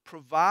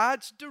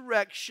provides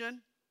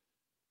direction,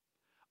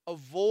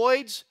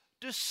 avoids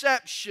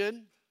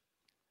deception,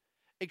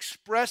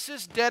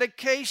 expresses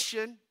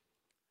dedication,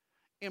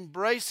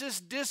 embraces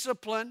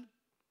discipline,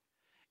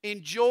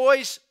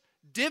 enjoys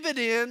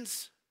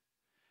dividends,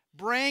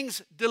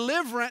 brings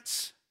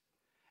deliverance,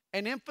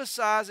 and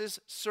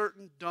emphasizes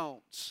certain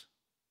don'ts.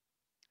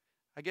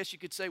 I guess you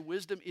could say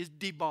wisdom is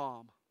the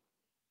bomb.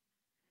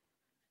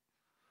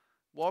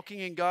 Walking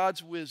in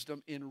God's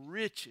wisdom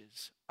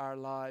enriches our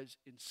lives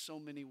in so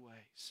many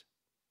ways.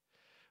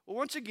 Well,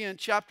 once again,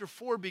 chapter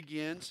 4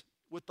 begins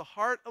with the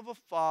heart of a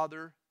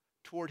father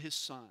toward his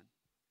son.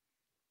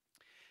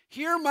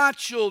 Hear, my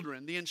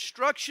children, the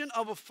instruction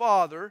of a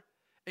father,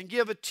 and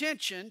give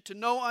attention to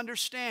no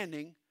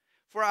understanding,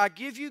 for I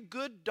give you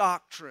good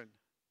doctrine.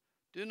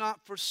 Do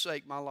not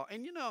forsake my law.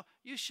 And you know,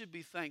 you should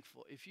be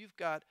thankful if you've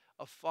got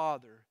a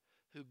father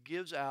who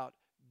gives out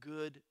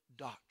good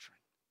doctrine,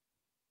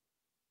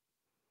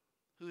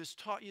 who has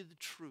taught you the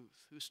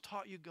truth, who has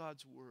taught you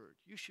God's word.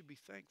 You should be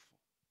thankful.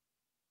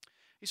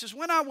 He says,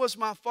 when I was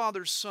my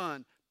father's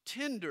son,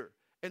 tender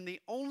and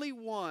the only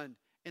one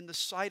in the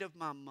sight of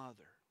my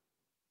mother.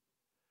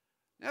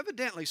 Now,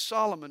 evidently,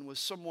 Solomon was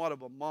somewhat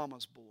of a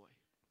mama's boy.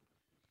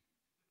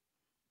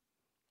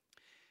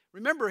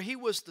 Remember, he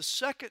was the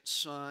second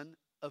son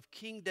of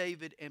King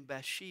David and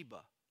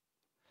Bathsheba,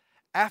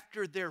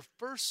 after their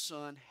first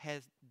son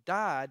had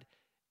died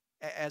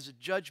as a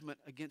judgment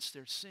against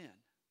their sin.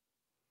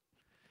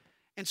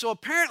 And so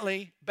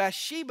apparently,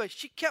 Bathsheba,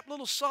 she kept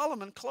little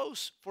Solomon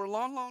close for a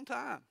long, long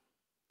time.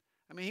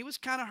 I mean, he was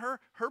kind of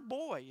her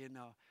boy, you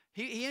know.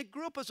 He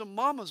grew up as a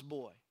mama's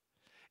boy.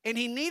 And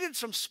he needed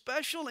some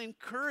special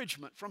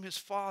encouragement from his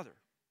father.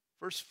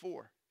 Verse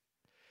 4.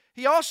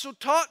 He also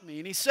taught me,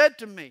 and he said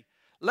to me,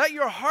 let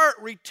your heart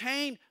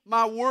retain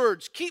my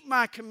words, keep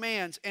my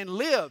commands, and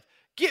live.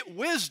 Get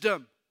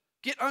wisdom,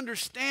 get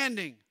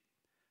understanding.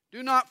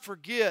 Do not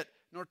forget,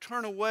 nor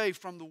turn away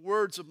from the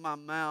words of my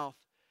mouth.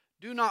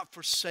 Do not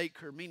forsake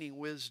her, meaning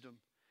wisdom,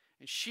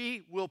 and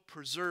she will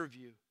preserve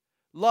you.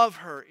 Love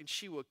her, and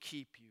she will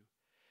keep you.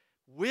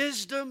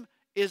 Wisdom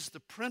is the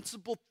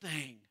principal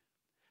thing.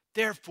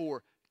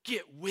 Therefore,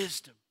 get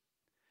wisdom,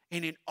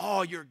 and in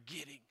all you're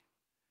getting,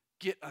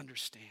 get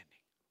understanding.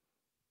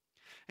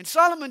 And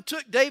Solomon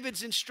took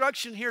David's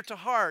instruction here to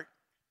heart.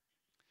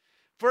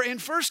 For in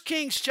 1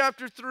 Kings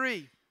chapter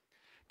 3,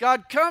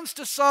 God comes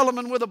to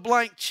Solomon with a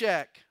blank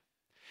check.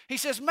 He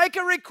says, make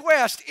a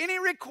request, any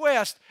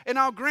request, and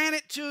I'll grant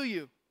it to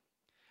you.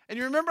 And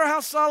you remember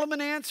how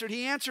Solomon answered?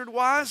 He answered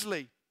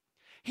wisely.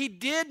 He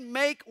did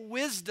make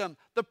wisdom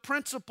the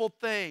principal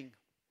thing.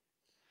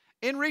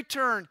 In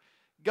return,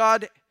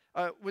 God,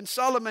 when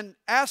Solomon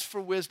asked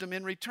for wisdom,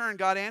 in return,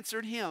 God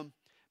answered him,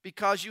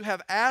 because you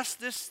have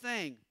asked this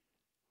thing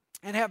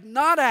and have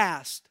not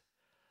asked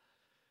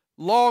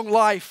long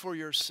life for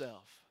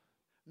yourself,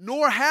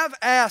 nor have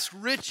asked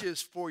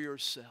riches for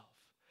yourself,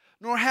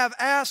 nor have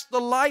asked the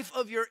life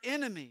of your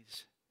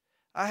enemies.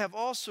 I have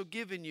also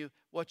given you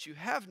what you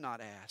have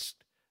not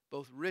asked,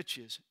 both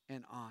riches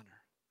and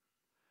honor.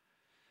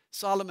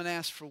 Solomon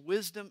asked for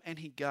wisdom and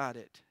he got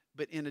it.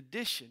 But in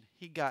addition,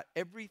 he got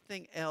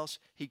everything else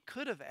he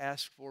could have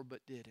asked for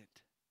but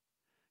didn't.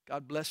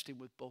 God blessed him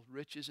with both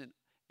riches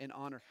and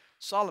honor.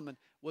 Solomon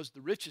was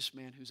the richest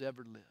man who's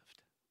ever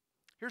lived.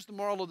 Here's the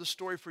moral of the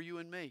story for you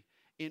and me.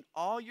 In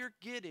all you're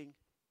getting,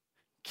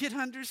 get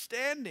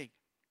understanding.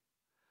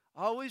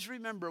 Always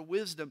remember,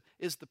 wisdom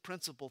is the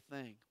principal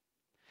thing.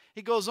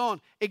 He goes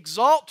on,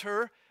 exalt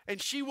her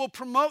and she will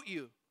promote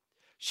you.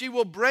 She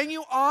will bring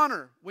you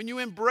honor when you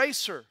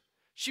embrace her.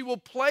 She will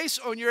place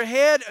on your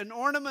head an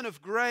ornament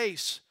of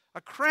grace. A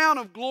crown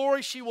of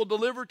glory she will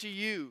deliver to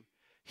you.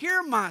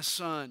 Hear, my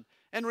son,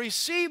 and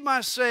receive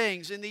my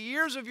sayings, and the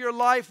years of your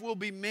life will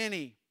be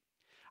many.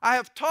 I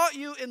have taught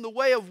you in the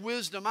way of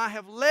wisdom. I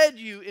have led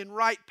you in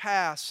right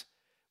paths.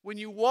 When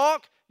you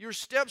walk, your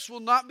steps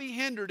will not be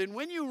hindered, and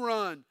when you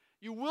run,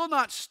 you will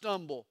not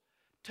stumble.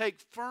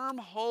 Take firm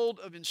hold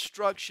of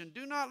instruction.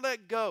 Do not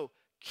let go.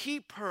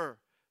 Keep her,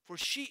 for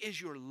she is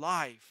your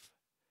life.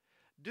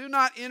 Do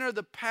not enter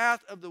the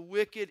path of the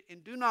wicked,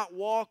 and do not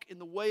walk in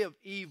the way of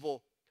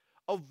evil.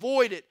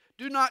 Avoid it.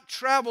 Do not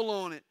travel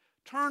on it.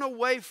 Turn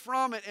away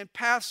from it and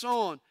pass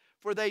on.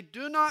 For they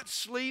do not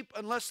sleep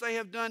unless they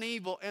have done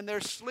evil, and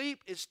their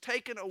sleep is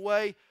taken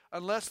away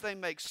unless they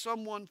make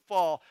someone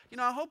fall. You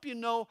know, I hope you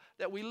know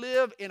that we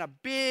live in a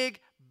big,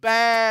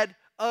 bad,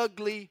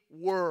 ugly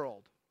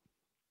world.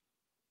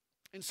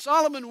 And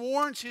Solomon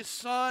warns his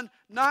son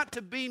not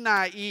to be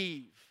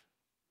naive.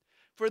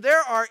 For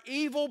there are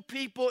evil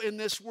people in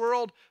this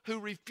world who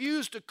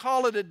refuse to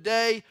call it a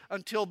day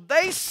until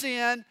they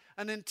sin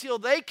and until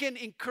they can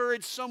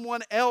encourage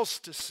someone else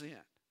to sin.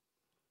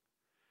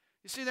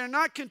 You see, they're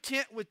not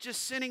content with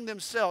just sinning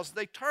themselves.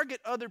 They target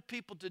other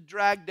people to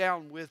drag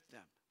down with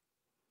them.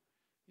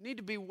 You need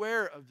to be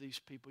aware of these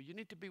people. You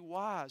need to be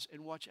wise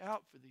and watch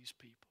out for these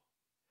people.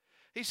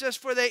 He says,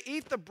 for they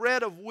eat the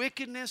bread of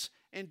wickedness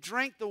and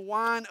drink the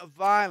wine of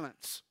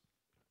violence.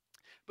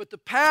 But the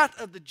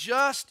path of the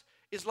just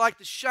is like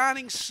the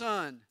shining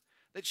sun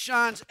that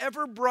shines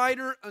ever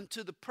brighter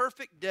unto the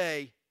perfect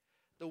day.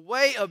 The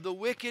way of the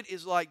wicked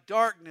is like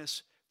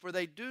darkness, for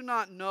they do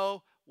not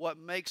know what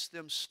makes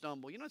them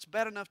stumble. You know, it's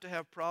bad enough to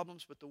have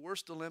problems, but the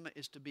worst dilemma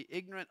is to be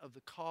ignorant of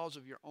the cause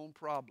of your own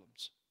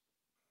problems.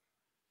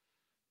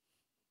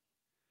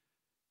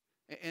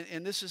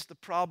 And this is the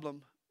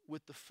problem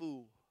with the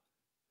fool.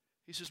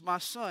 He says, my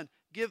son,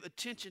 give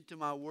attention to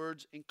my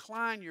words,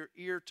 incline your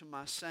ear to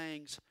my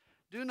sayings.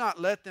 Do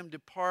not let them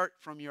depart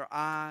from your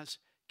eyes.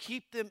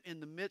 Keep them in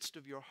the midst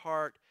of your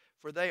heart,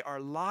 for they are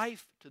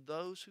life to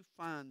those who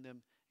find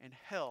them and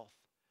health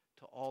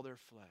to all their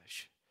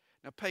flesh.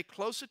 Now pay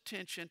close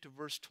attention to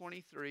verse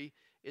 23.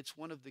 It's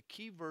one of the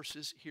key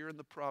verses here in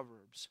the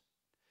Proverbs.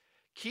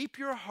 Keep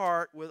your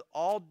heart with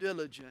all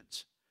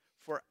diligence,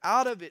 for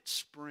out of it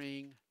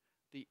spring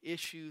the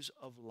issues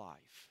of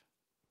life.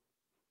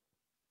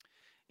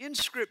 In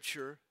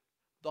Scripture,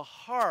 the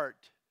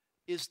heart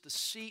is the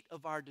seat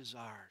of our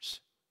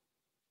desires.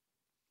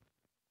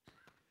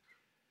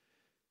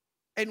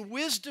 And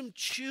wisdom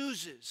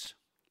chooses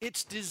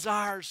its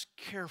desires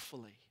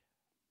carefully.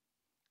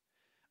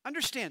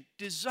 Understand,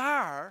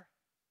 desire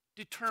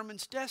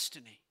determines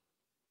destiny.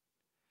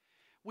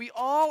 We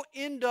all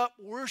end up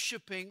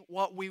worshiping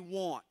what we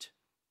want.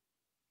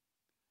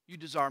 You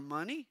desire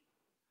money,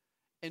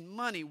 and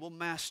money will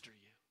master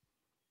you.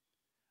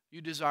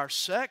 You desire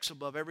sex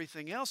above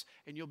everything else,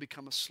 and you'll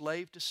become a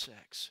slave to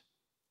sex.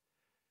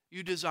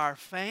 You desire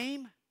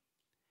fame,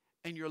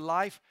 and your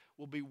life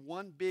will be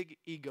one big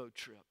ego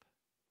trip.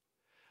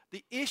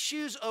 The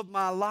issues of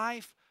my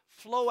life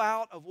flow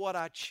out of what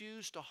I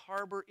choose to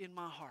harbor in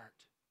my heart.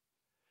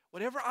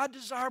 Whatever I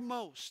desire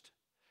most,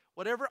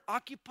 whatever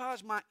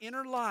occupies my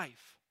inner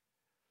life,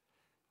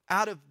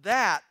 out of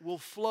that will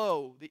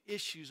flow the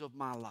issues of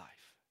my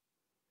life.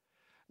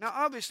 Now,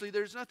 obviously,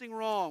 there's nothing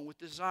wrong with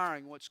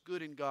desiring what's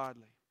good and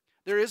godly.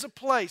 There is a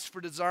place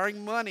for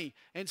desiring money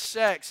and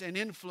sex and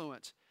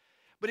influence.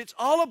 But it's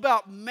all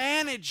about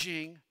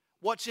managing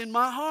what's in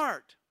my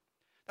heart.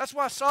 That's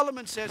why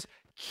Solomon says,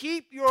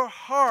 keep your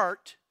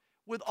heart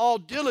with all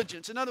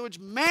diligence. In other words,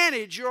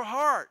 manage your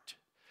heart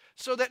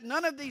so that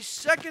none of these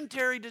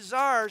secondary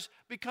desires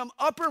become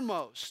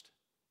uppermost.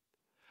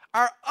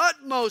 Our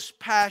utmost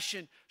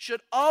passion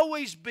should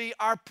always be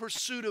our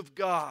pursuit of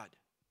God.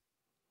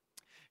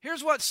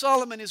 Here's what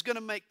Solomon is going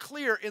to make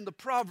clear in the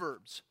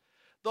Proverbs.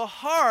 The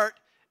heart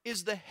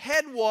is the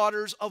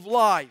headwaters of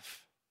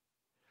life.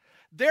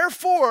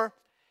 Therefore,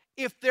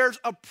 if there's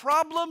a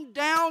problem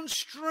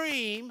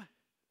downstream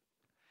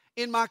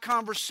in my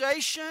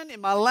conversation, in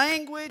my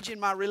language, in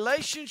my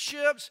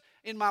relationships,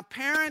 in my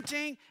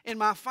parenting, in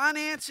my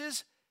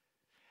finances,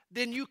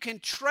 then you can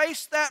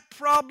trace that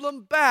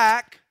problem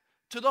back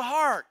to the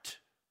heart.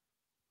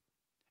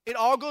 It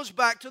all goes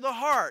back to the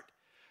heart.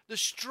 The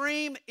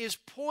stream is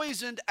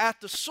poisoned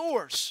at the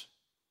source.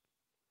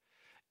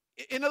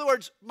 In other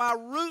words, my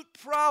root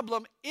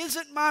problem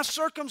isn't my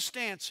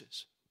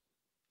circumstances.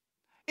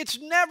 It's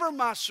never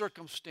my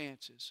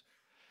circumstances.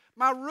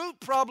 My root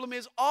problem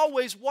is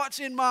always what's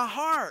in my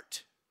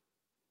heart.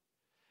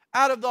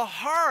 Out of the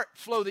heart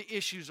flow the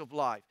issues of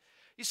life.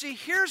 You see,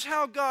 here's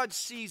how God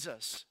sees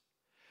us.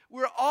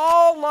 We're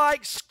all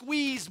like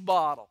squeeze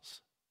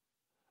bottles.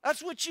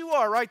 That's what you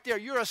are right there.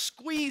 You're a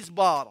squeeze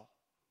bottle.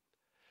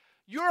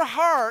 Your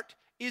heart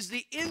is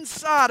the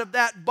inside of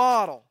that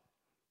bottle.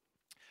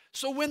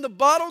 So when the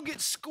bottle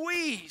gets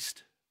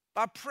squeezed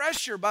by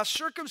pressure, by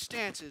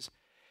circumstances,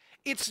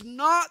 it's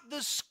not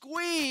the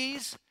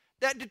squeeze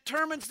that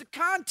determines the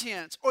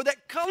contents or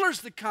that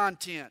colors the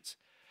contents.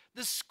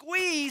 The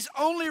squeeze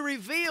only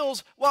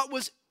reveals what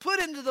was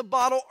put into the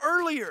bottle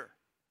earlier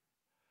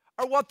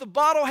or what the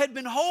bottle had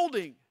been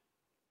holding.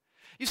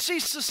 You see,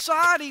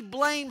 society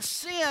blames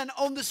sin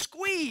on the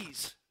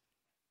squeeze.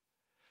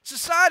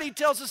 Society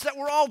tells us that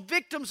we're all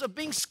victims of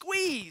being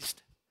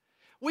squeezed.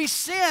 We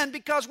sin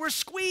because we're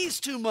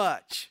squeezed too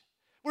much.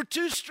 We're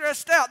too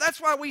stressed out.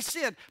 That's why we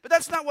sin. But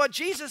that's not what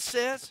Jesus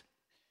says.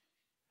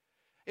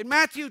 In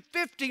Matthew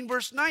 15,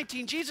 verse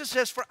 19, Jesus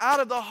says, "For out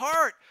of the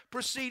heart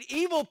proceed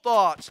evil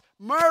thoughts,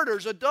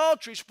 murders,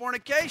 adulteries,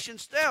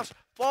 fornications, thefts,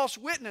 false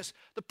witness."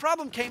 The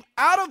problem came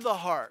out of the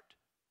heart.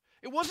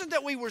 It wasn't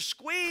that we were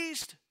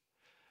squeezed.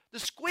 The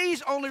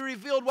squeeze only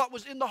revealed what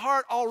was in the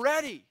heart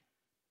already.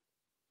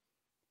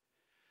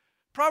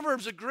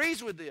 Proverbs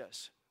agrees with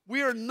this.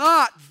 We are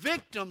not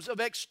victims of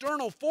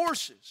external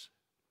forces.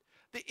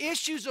 The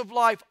issues of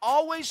life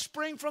always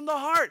spring from the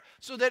heart,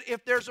 so that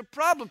if there's a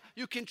problem,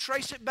 you can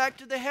trace it back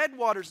to the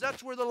headwaters.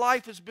 That's where the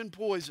life has been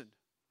poisoned.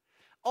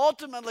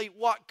 Ultimately,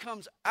 what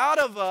comes out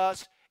of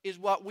us is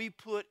what we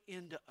put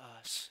into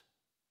us.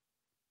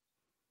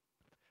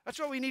 That's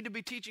what we need to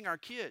be teaching our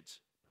kids.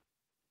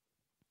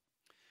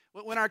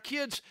 When our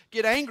kids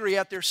get angry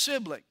at their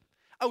sibling,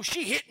 "Oh,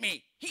 she hit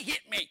me, he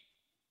hit me,"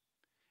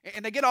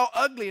 and they get all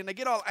ugly and they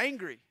get all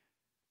angry,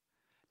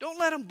 don't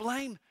let them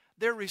blame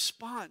their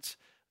response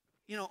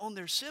on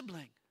their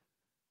sibling.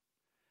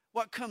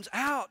 What comes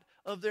out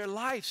of their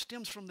life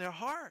stems from their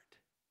heart.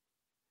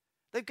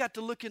 They've got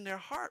to look in their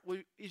heart.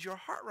 Well, is your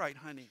heart right,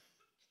 honey?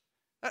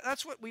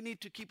 That's what we need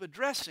to keep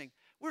addressing.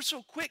 We're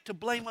so quick to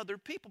blame other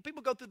people.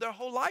 People go through their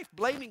whole life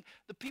blaming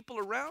the people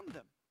around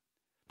them.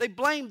 They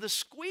blame the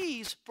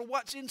squeeze for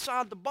what's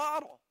inside the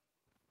bottle.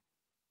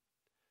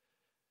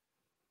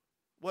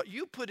 What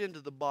you put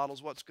into the bottle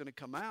is what's going to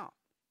come out.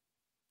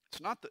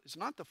 It's not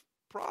the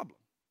problem.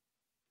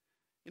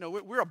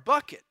 We're a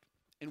bucket,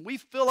 and we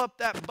fill up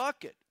that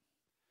bucket.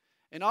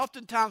 And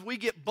oftentimes we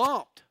get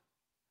bumped.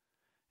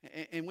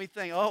 And we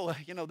think,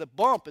 the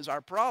bump is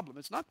our problem.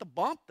 It's not the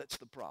bump that's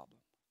the problem.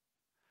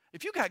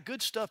 If you got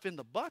good stuff in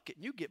the bucket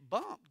and you get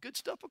bumped, good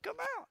stuff will come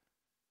out.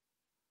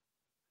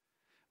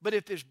 But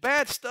if there's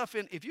bad stuff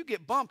if you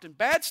get bumped and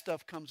bad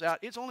stuff comes out,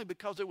 it's only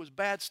because there was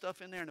bad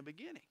stuff in there in the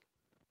beginning.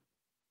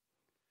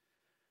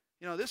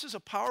 This is a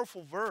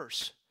powerful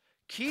verse.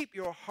 Keep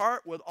your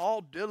heart with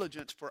all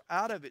diligence, for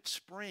out of it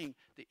spring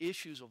the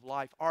issues of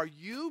life. Are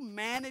you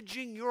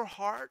managing your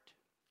heart?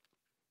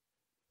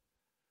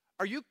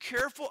 Are you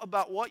careful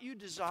about what you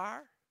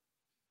desire?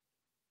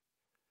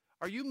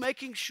 Are you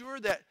making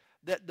sure that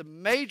the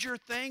major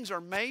things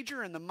are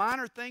major and the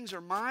minor things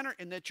are minor,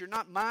 and that you're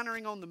not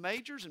minoring on the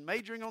majors and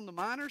majoring on the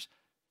minors?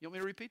 You want me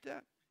to repeat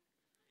that?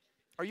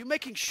 Are you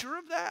making sure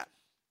of that?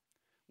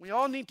 We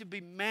all need to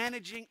be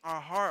managing our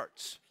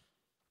hearts.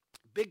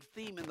 Big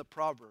theme in the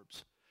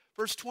Proverbs.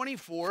 Verse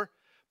 24,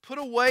 "Put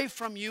away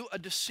from you a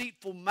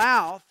deceitful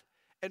mouth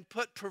and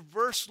put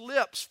perverse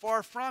lips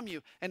far from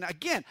you." And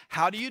again,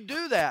 how do you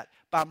do that?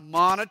 By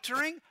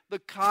monitoring the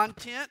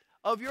content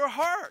of your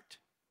heart.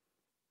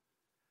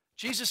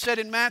 Jesus said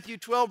in Matthew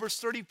 12, verse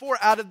 34,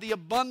 "Out of the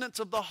abundance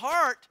of the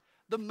heart,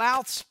 the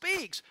mouth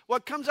speaks."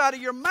 What comes out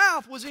of your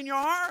mouth was in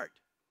your heart.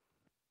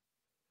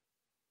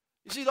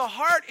 You see, the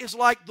heart is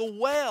like the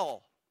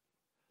well.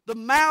 The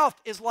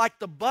mouth is like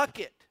the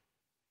bucket.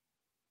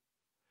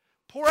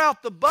 Pour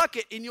out the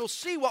bucket and you'll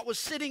see what was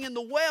sitting in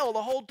the well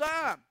the whole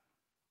time.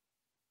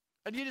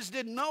 And you just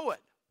didn't know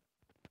it.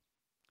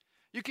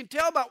 You can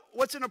tell about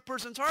what's in a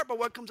person's heart by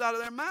what comes out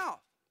of their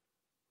mouth.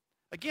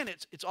 Again,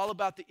 it's all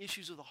about the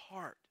issues of the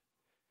heart.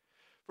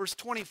 Verse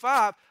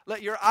 25,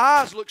 "Let your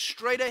eyes look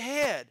straight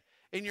ahead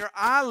and your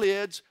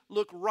eyelids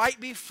look right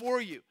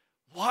before you."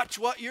 Watch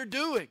what you're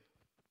doing.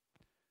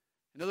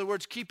 In other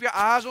words, keep your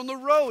eyes on the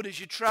road as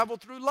you travel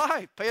through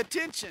life. Pay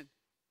attention.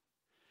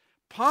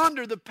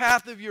 "Ponder the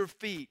path of your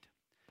feet,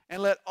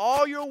 and let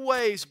all your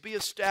ways be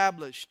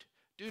established.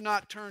 Do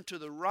not turn to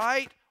the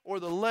right or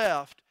the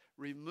left.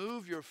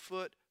 Remove your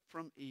foot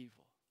from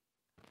evil."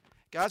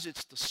 Guys,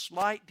 it's the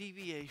slight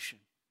deviation.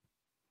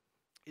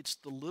 It's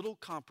the little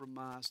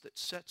compromise that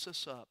sets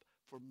us up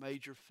for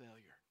major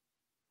failure.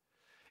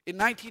 In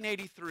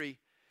 1983,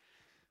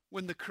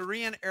 when the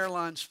Korean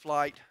Airlines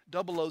flight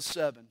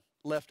 007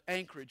 left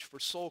Anchorage for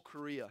Seoul,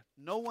 Korea,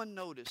 no one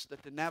noticed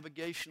that the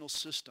navigational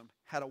system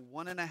had a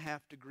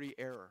 1.5 degree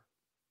error.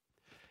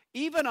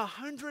 Even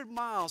 100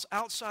 miles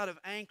outside of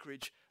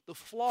Anchorage, the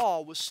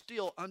flaw was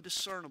still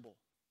undiscernible.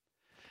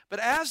 But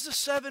as the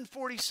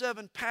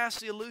 747 passed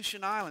the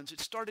Aleutian Islands, it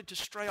started to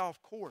stray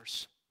off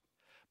course.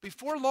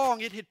 Before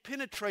long, it had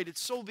penetrated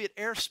Soviet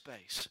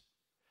airspace.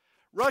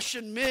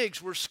 Russian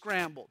MiGs were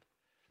scrambled,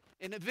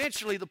 and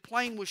eventually the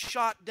plane was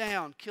shot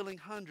down, killing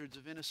hundreds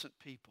of innocent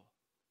people.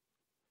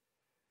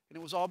 And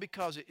it was all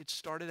because it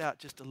started out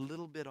just a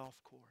little bit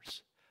off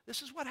course.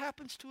 This is what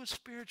happens to us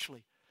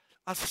spiritually.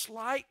 A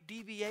slight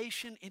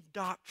deviation in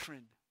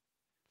doctrine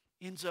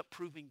ends up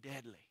proving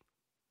deadly.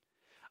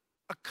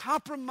 A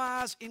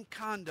compromise in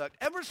conduct,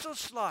 ever so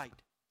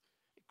slight,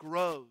 it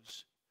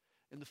grows.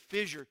 And the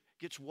fissure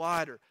gets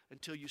wider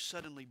until you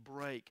suddenly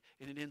break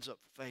and it ends up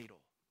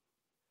fatal.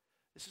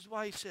 This is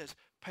why he says,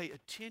 pay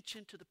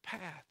attention to the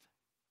path.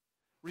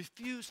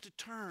 Refuse to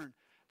turn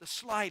the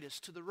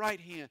slightest to the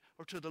right hand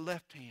or to the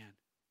left hand.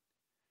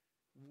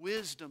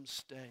 Wisdom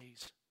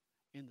stays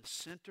in the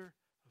center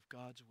of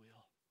God's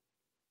will.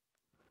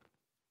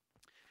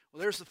 Well,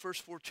 there's the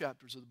first 4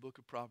 chapters of the book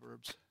of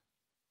Proverbs.